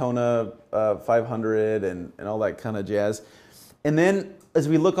 Daytona 500 and all that kind of jazz. And then as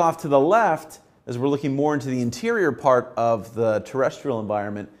we look off to the left, as we're looking more into the interior part of the terrestrial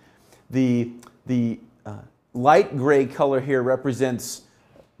environment, the light gray color here represents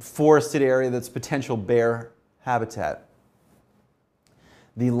forested area that's potential bear habitat.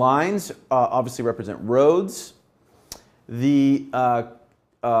 The lines obviously represent roads. The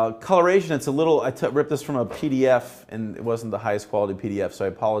coloration, it's a little, I ripped this from a PDF and it wasn't the highest quality PDF, so I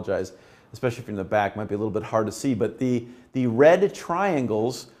apologize, especially from the back, might be a little bit hard to see, but the red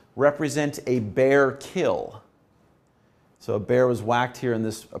triangles represent a bear kill. So a bear was whacked here in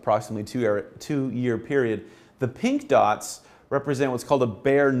this approximately 2-year period. The pink dots represent what's called a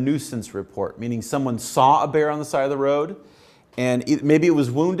bear nuisance report, meaning someone saw a bear on the side of the road, and maybe it was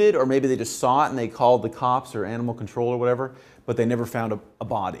wounded, or maybe they just saw it and they called the cops or animal control or whatever, but they never found a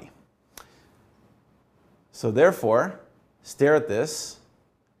body. So therefore, stare at this,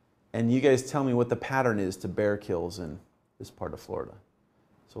 and you guys tell me what the pattern is to bear kills in this part of Florida.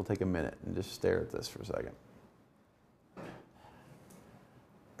 So we'll take a minute and just stare at this for a second.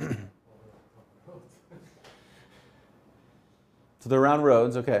 So they're around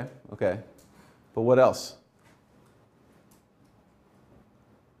roads, okay, okay. But what else?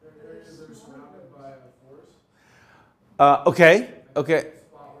 There are areas that are surrounded by a forest. Okay, okay.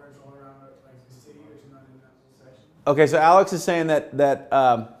 Spot where it's all around like the city, which is not in that whole section. Okay, so Alex is saying that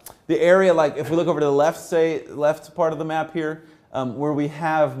the area, like if we look over to the left, say left part of the map here, where we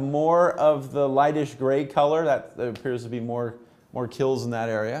have more of the lightish gray color, that there appears to be more kills in that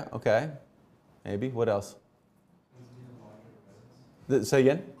area. Okay, maybe. What else? Say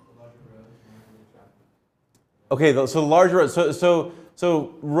again. Okay, so the larger roads.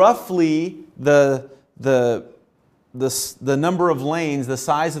 So roughly the number of lanes, the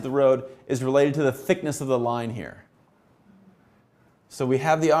size of the road, is related to the thickness of the line here. So we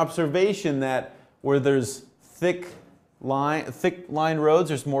have the observation that where there's thick line roads,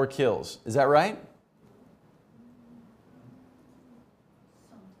 there's more kills. Is that right?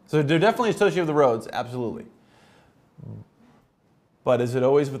 So they're definitely associated with the roads, absolutely. But is it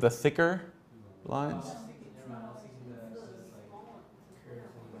always with the thicker lines?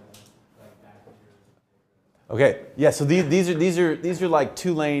 Okay, yeah. So these are like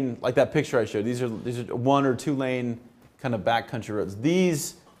 2-lane, like that picture I showed. These are 1 or 2 lane kind of backcountry roads.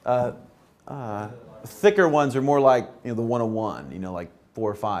 These thicker ones are more like the 101. Like 4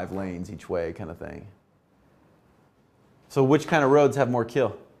 or 5 lanes each way, kind of thing. So which kind of roads have more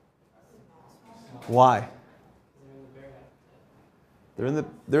kill? Why? They're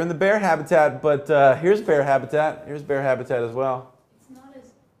in the bear habitat, but here's bear habitat. Here's bear habitat as well. It's not as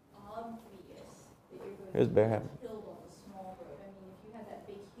obvious that you're going Here's to bear be habitat. killed on a small road. I mean, if you have that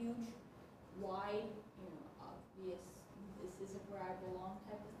big, huge, wide, obvious, this isn't where I belong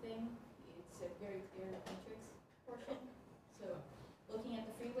type of thing, it's a very clear matrix portion. So looking at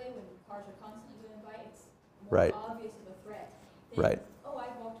the freeway when cars are constantly going by, it's more Right. obvious of a threat than, Right. oh,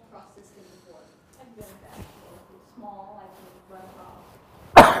 I've walked across this thing before. I've been back. It's small, I can run across.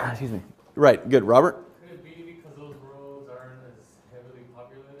 Excuse me. Right. Good. Robert? Could it be because those roads aren't as heavily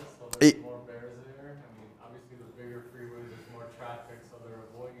populated, so there's more bears there? I mean, obviously the bigger freeways, there's more traffic, so they're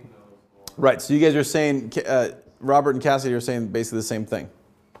avoiding those more. Right. So you guys are saying, Robert and Cassidy are saying basically the same thing.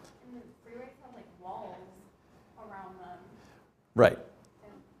 And the freeways have like walls around them. Right.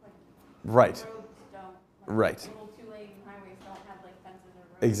 And like Right. roads don't. Like, Right. Little 2-lane highways don't have like fences or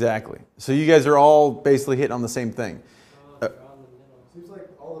roads. Exactly. So you guys are all basically hitting on the same thing. Seems like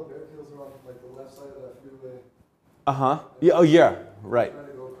all the bear kills are on like the left side of that freeway. Uh-huh. Yeah. Oh, yeah. Right. Trying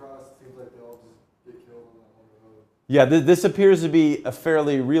to go across, it seems like they all just get killed on that one road. Yeah, this appears to be a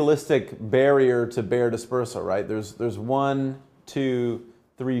fairly realistic barrier to bear dispersal, right? There's 1, 2,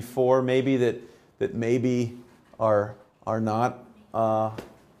 3, 4 maybe that maybe are not that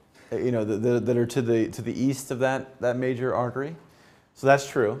are to the east of that major artery. So that's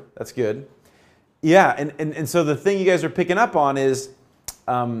true. That's good. Yeah, and so the thing you guys are picking up on is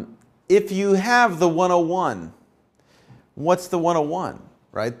if you have the 101, what's the 101?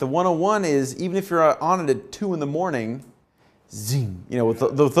 Right? The 101 is, even if you're on it at 2 in the morning, zing, with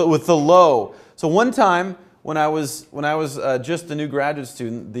the low. So one time when I was just a new graduate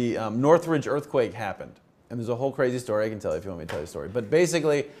student, the Northridge earthquake happened, and there's a whole crazy story I can tell you if you want me to tell you the story. But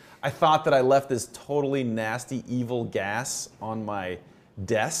basically, I thought that I left this totally nasty, evil gas on my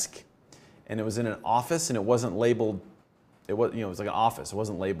desk, and it was in an office, and it wasn't labeled. It was like an office. It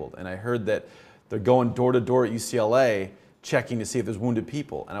wasn't labeled, and I heard that they're going door to door at UCLA. Checking to see if there's wounded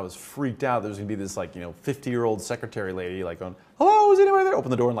people, and I was freaked out. There's gonna be this 50-year-old secretary lady going, "Hello, is anybody there?"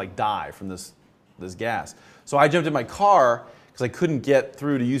 Open the door and die from this gas. So I jumped in my car because I couldn't get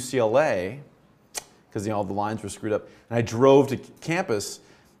through to UCLA because all the lines were screwed up, and I drove to campus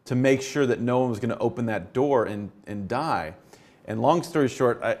to make sure that no one was gonna open that door and die. And long story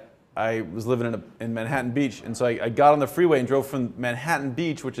short, I was living in Manhattan Beach, and so I got on the freeway and drove from Manhattan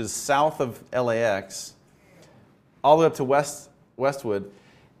Beach, which is south of LAX, all the way up to Westwood,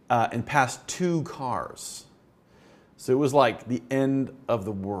 and past 2 cars. So it was like the end of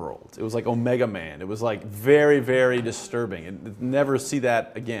the world. It was like Omega Man. It was like very, very disturbing. And never see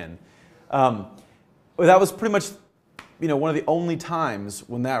that again. That was pretty much, one of the only times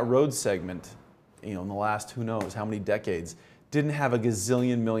when that road segment, in the last who knows how many decades, didn't have a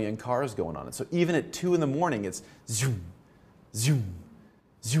gazillion million cars going on it. So even at 2 in the morning, it's zoom, zoom,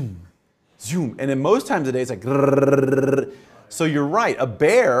 zoom, zoom. And then most times a day, it's like grrrr. So you're right, a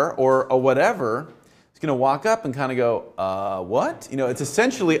bear or a whatever going to walk up and kind of go, what? You know, it's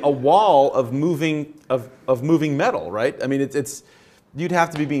essentially a wall of moving metal, right? I mean, you'd have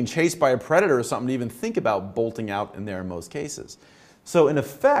to be being chased by a predator or something to even think about bolting out in there in most cases. So in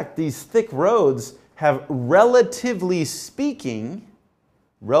effect, these thick roads have, relatively speaking,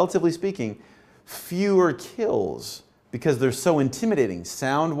 fewer kills because they're so intimidating,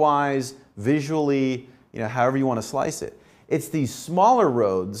 sound-wise, visually, you know, however you want to slice it. It's these smaller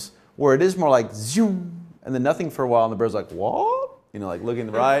roads where it is more like zoom, and then nothing for a while, and the bird's like, what? You know, like looking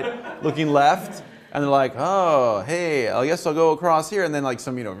right, looking left, and they're like, oh, hey, I guess I'll go across here, and then like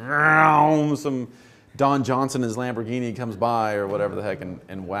some, you know, some Don Johnson in his Lamborghini comes by or whatever the heck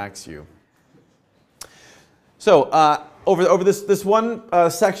and whacks you. So over this one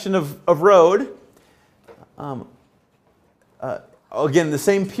section of road, again, the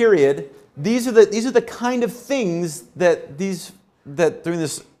same period, these are the kind of things that during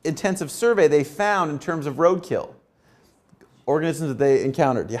this intensive survey they found in terms of roadkill, organisms that they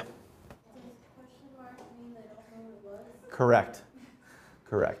encountered. Yeah. Does question mark mean they don't know what it was? Correct.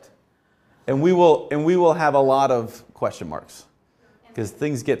 Correct. And we will have a lot of question marks because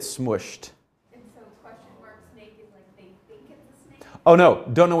things get smushed. And so question mark snake is like they think it's a snake? Oh no,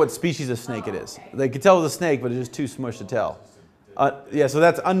 don't know what species of snake it is. Okay. They could tell it was a snake, but it's just too smushed to tell. Yeah, so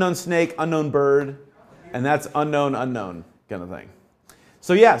that's unknown snake, unknown bird, and that's unknown kind of thing.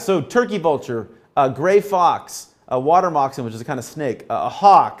 So yeah, so turkey vulture, gray fox, a water moccasin, which is a kind of snake, a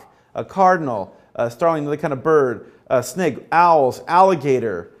hawk, a cardinal, a starling, another kind of bird, a snake, owls,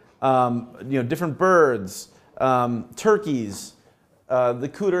 alligator, different birds, turkeys.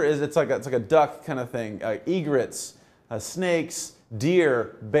 The cooter it's like a duck kind of thing. Egrets, snakes,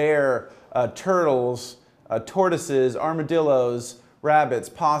 deer, bear, turtles, tortoises, armadillos, rabbits,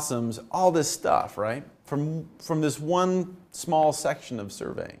 possums, all this stuff, right? From this one small section of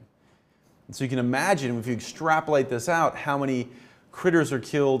surveying. And so you can imagine if you extrapolate this out, how many critters are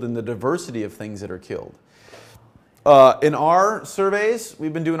killed and the diversity of things that are killed. In our surveys,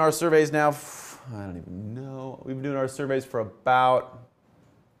 we've been doing our surveys now, I don't even know, we've been doing our surveys for about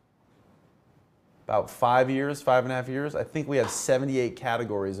 5 years, 5.5 years. I think we have 78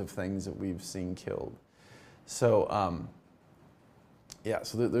 categories of things that we've seen killed. So, yeah,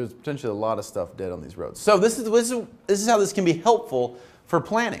 so there's potentially a lot of stuff dead on these roads. So this is how this can be helpful for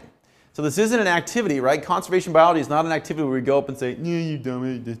planning. So this isn't an activity, right? Conservation biology is not an activity where we go up and say, yeah, you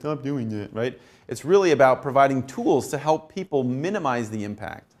dummy, stop doing that, right? It's really about providing tools to help people minimize the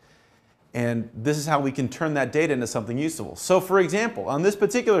impact. And this is how we can turn that data into something useful. So for example, on this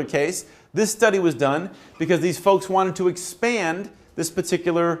particular case, this study was done because these folks wanted to expand this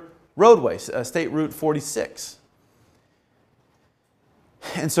particular roadway, State Route 46.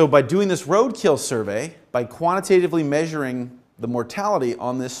 And so by doing this roadkill survey, by quantitatively measuring the mortality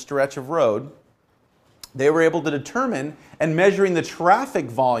on this stretch of road, they were able to determine, and measuring the traffic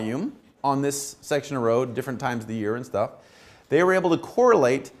volume on this section of road, different times of the year and stuff, they were able to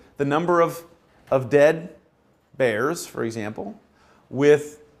correlate the number of dead bears, for example,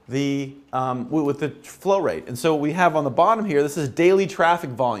 with the flow rate. And so we have on the bottom here, this is daily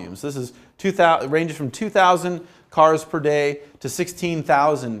traffic volumes. This is ranges from 2,000 cars per day to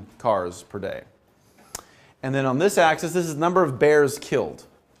 16,000 cars per day. And then on this axis, this is the number of bears killed.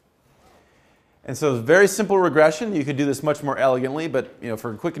 And so it's a very simple regression. You could do this much more elegantly, but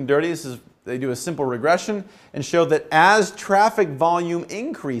for quick and dirty, they do a simple regression and show that as traffic volume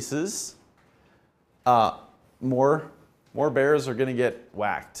increases, more bears are going to get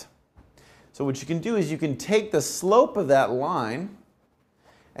whacked. So what you can do is you can take the slope of that line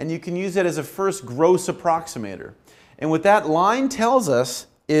and you can use it as a first gross approximator. And what that line tells us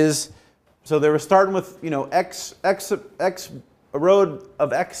is, so they were starting with a road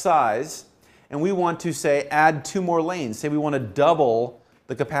of X size, and we want to say add 2 more lanes. Say we want to double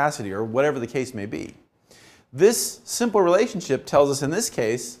the capacity or whatever the case may be. This simple relationship tells us in this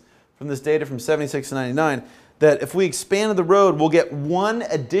case, from this data from 76 to 99, that if we expanded the road, we'll get 1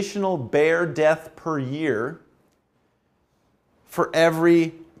 additional bear death per year for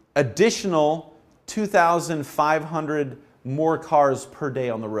every additional 2,500 more cars per day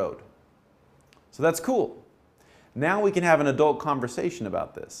on the road. So that's cool. Now we can have an adult conversation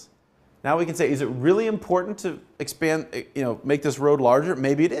about this. Now we can say, is it really important to expand, make this road larger?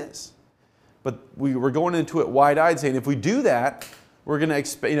 Maybe it is. But we're going into it wide-eyed saying if we do that, we're going to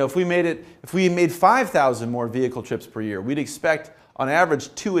expect, if we made 5,000 more vehicle trips per year, we'd expect on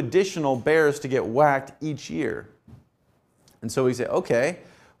average 2 additional bears to get whacked each year. And so we say, okay,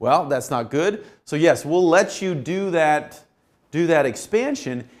 well, that's not good. So yes, we'll let you do that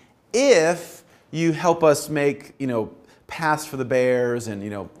expansion if you help us make, pass for the bears, and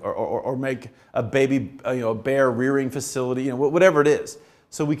or make a baby, a bear rearing facility, whatever it is.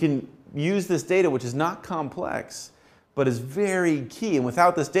 So we can use this data, which is not complex, but is very key. And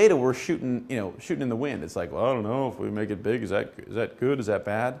without this data, we're shooting in the wind. It's like, well, I don't know if we make it big. Is that good? Is that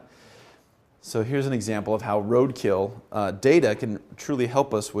bad? So here's an example of how roadkill data can truly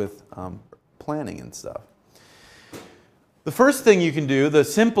help us with planning and stuff. The first thing you can do, the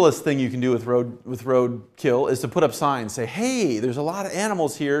simplest thing you can do with roadkill, is to put up signs. Say, hey, there's a lot of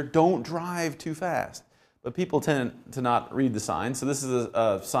animals here. Don't drive too fast. But people tend to not read the sign. So this is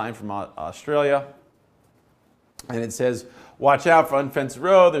a sign from Australia. And it says, watch out for unfenced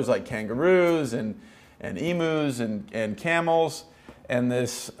road. There's like kangaroos and emus and camels. And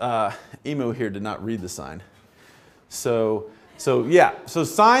this emu here did not read the sign. So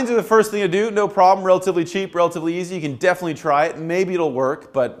signs are the first thing to do. No problem. Relatively cheap, relatively easy. You can definitely try it. Maybe it'll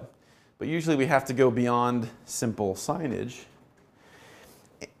work, but usually we have to go beyond simple signage.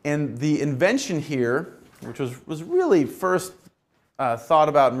 And the invention here, which was really first thought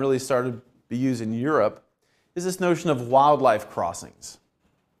about and really started to be used in Europe, is this notion of wildlife crossings.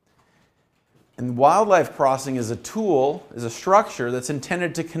 And wildlife crossing is a tool, is a structure that's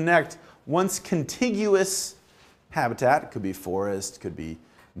intended to connect once contiguous habitat. It could be forest, could be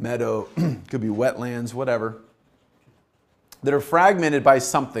meadow, could be wetlands, whatever, that are fragmented by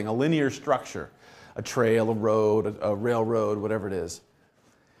something, a linear structure, a trail, a road, a railroad, whatever it is.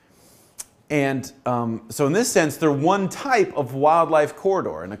 And so in this sense, they're one type of wildlife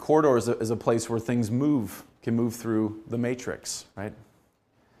corridor. And a corridor is a place where things can move through the matrix, right?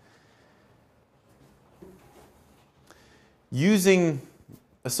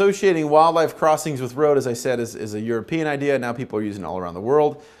 Associating wildlife crossings with road, as I said, is a European idea. Now people are using it all around the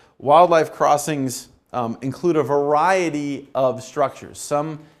world. Wildlife crossings include a variety of structures.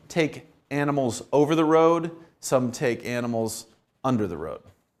 Some take animals over the road, some take animals under the road.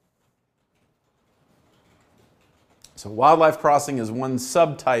 So wildlife crossing is one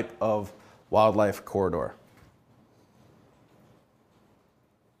subtype of wildlife corridor.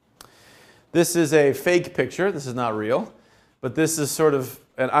 This is a fake picture. This is not real, but this is sort of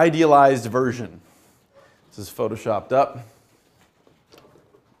an idealized version. This is photoshopped up.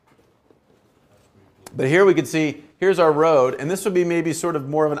 But here we can see, here's our road, and this would be maybe sort of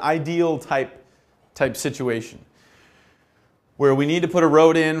more of an ideal type situation, where we need to put a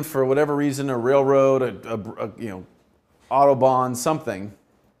road in for whatever reason, a railroad, a Autobahn, something.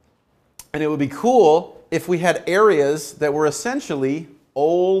 And it would be cool if we had areas that were essentially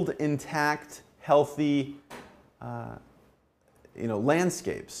old, intact, healthy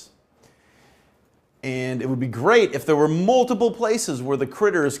landscapes. And it would be great if there were multiple places where the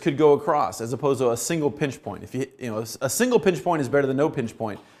critters could go across, as opposed to a single pinch point. A single pinch point is better than no pinch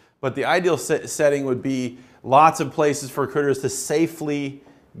point, but the ideal setting would be lots of places for critters to safely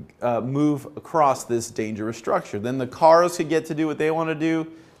move across this dangerous structure. Then the cars could get to do what they want to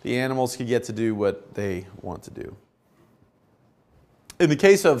do. The animals could get to do what they want to do. In the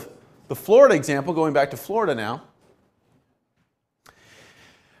case of the Florida example, going back to Florida now,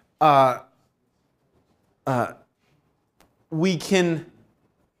 we can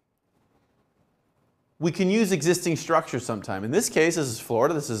use existing structures sometime. In this case, this is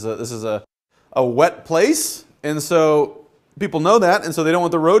Florida. This is a wet place, and so people know that, and so they don't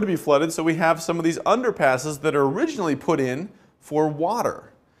want the road to be flooded. So we have some of these underpasses that are originally put in for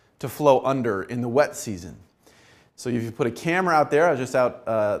water to flow under in the wet season. So if you put a camera out there, I was just out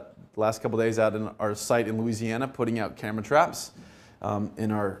the last couple days out in our site in Louisiana putting out camera traps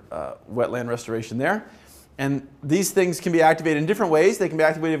in our wetland restoration there. And these things can be activated in different ways. They can be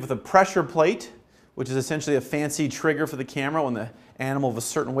activated with a pressure plate, which is essentially a fancy trigger for the camera. When the animal of a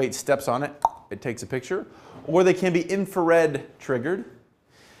certain weight steps on it, it takes a picture. Or they can be infrared triggered.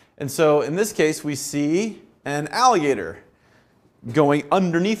 And so in this case, we see an alligator going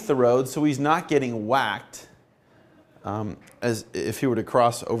underneath the road, so he's not getting whacked as if he were to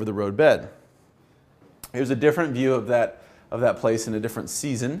cross over the road bed. Here's a different view of that place in a different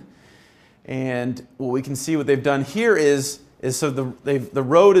season. And what we can see what they've done here is so the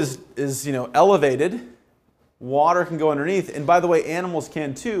road is elevated. Water can go underneath, and by the way, animals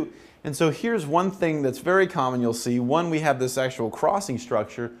can too. And so here's one thing that's very common you'll see. One, we have this actual crossing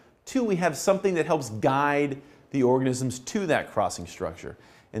structure. Two, we have something that helps guide the organisms to that crossing structure.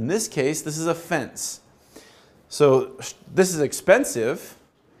 In this case, this is a fence. So this is expensive,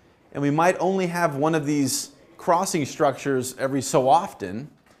 and we might only have one of these crossing structures every so often.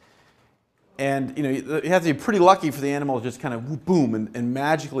 And you have to be pretty lucky for the animal to just kind of boom and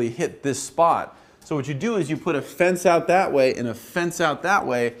magically hit this spot. So what you do is you put a fence out that way and a fence out that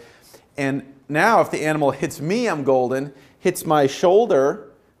way, and now if the animal hits me, I'm golden. Hits my shoulder,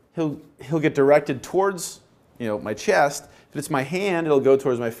 he'll get directed towards, you know, my chest. If it's my hand, it'll go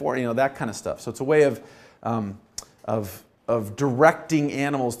towards my forearm, you know, that kind of stuff. So it's a way of directing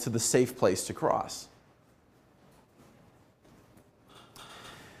animals to the safe place to cross.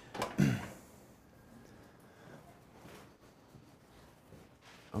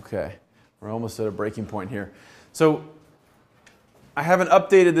 Okay, we're almost at a breaking point here. So I haven't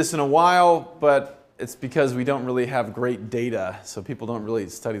updated this in a while, but it's because we don't really have great data, so people don't really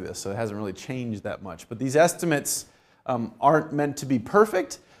study this, so it hasn't really changed that much. But these estimates aren't meant to be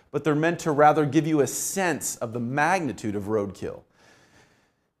perfect, but they're meant to rather give you a sense of the magnitude of roadkill.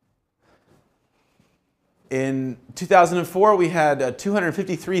 In 2004, we had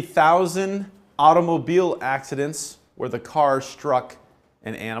 253,000 automobile accidents where the car struck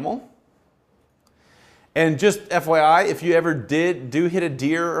an animal. And just FYI, if you ever do hit a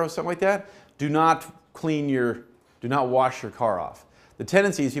deer or something like that, do not wash your car off. The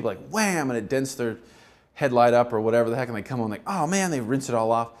tendency is people like wham, and it dents their headlight up or whatever the heck, and they come home like, oh man, they rinse it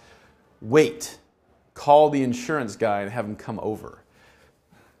all off. Wait, call the insurance guy and have him come over,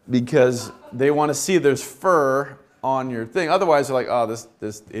 because they want to see if there's fur on your thing. Otherwise, they're like, oh,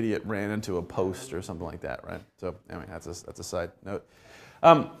 this idiot ran into a post or something like that, right? So anyway, that's a side note.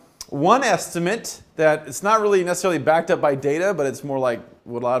 One estimate that it's not really necessarily backed up by data, but it's more like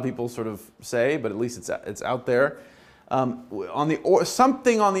what a lot of people sort of say, but at least it's out there.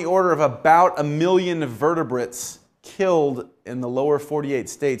 Something on the order of about 1 million vertebrates killed in the lower 48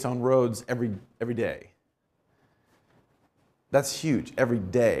 states on roads every day. That's huge, every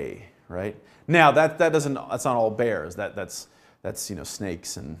day, right? Now that's not all bears. That's you know,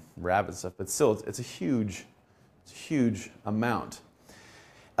 snakes and rabbits stuff, but still it's a huge amount.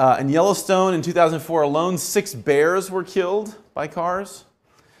 In Yellowstone in 2004 alone, 6 bears were killed by cars.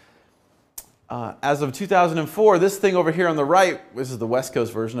 As of 2004, this thing over here on the right, this is the West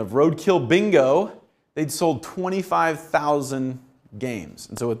Coast version of Roadkill Bingo, they'd sold 25,000 games.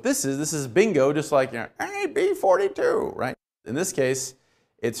 And so what this is bingo, just like, you know, hey, B42, right? In this case,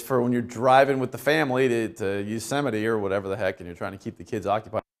 it's for when you're driving with the family to Yosemite or whatever the heck, and you're trying to keep the kids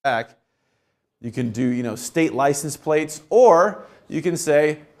occupied back. You can do, you know, state license plates, or you can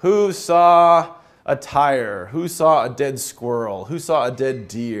say, who saw a tire? Who saw a dead squirrel? Who saw a dead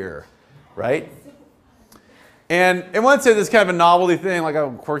deer? Right? And in one sense, it's kind of a novelty thing, like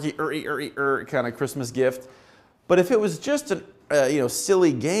a quirky kind of Christmas gift. But if it was just a you know,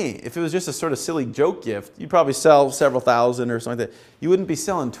 silly game, if it was just a sort of silly joke gift, you'd probably sell several thousand or something like that. You wouldn't be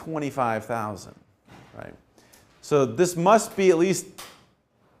selling 25,000, right? So this must be at least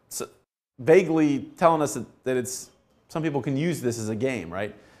vaguely telling us that it's, some people can use this as a game,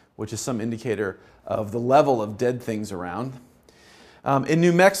 right? Which is some indicator of the level of dead things around. In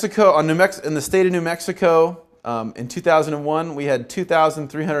New Mexico, in the state of New Mexico, in 2001, we had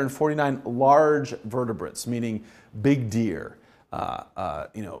 2,349 large vertebrates, meaning big deer,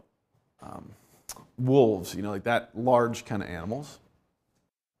 you know, wolves, you know, like that, large kind of animals.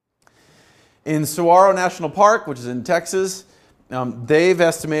 In Saguaro National Park, which is in Texas, they've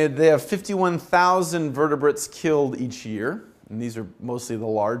estimated they have 51,000 vertebrates killed each year, and these are mostly the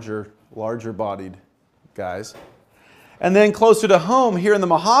larger bodied guys. And then closer to home, here in the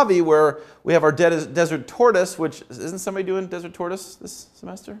Mojave, where we have our desert tortoise, which, isn't somebody doing desert tortoise this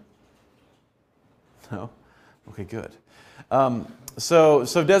semester? No? Okay, good. So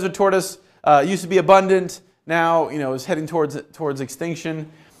desert tortoise used to be abundant, now, you know, is heading towards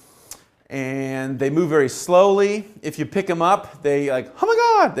extinction. And they move very slowly. If you pick them up, they like, oh my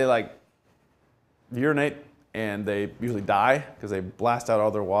God, they like urinate, and they usually die because they blast out all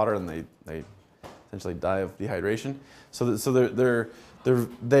their water, and they essentially die of dehydration. So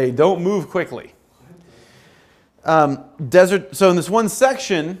they don't move quickly. So in this one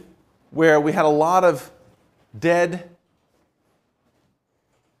section where we had a lot of dead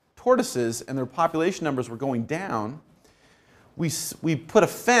tortoises and their population numbers were going down, we put a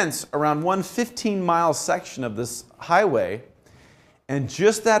fence around one 15-mile section of this highway, and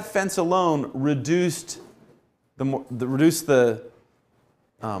just that fence alone reduced the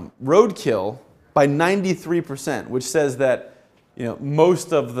roadkill by 93%, which says that, you know,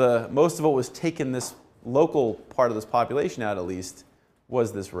 most of what was taking this local part of this population out, at least,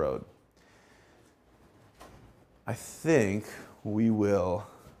 was this road. I think we will,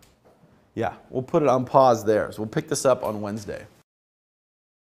 yeah, we'll put it on pause there. So we'll pick this up on Wednesday.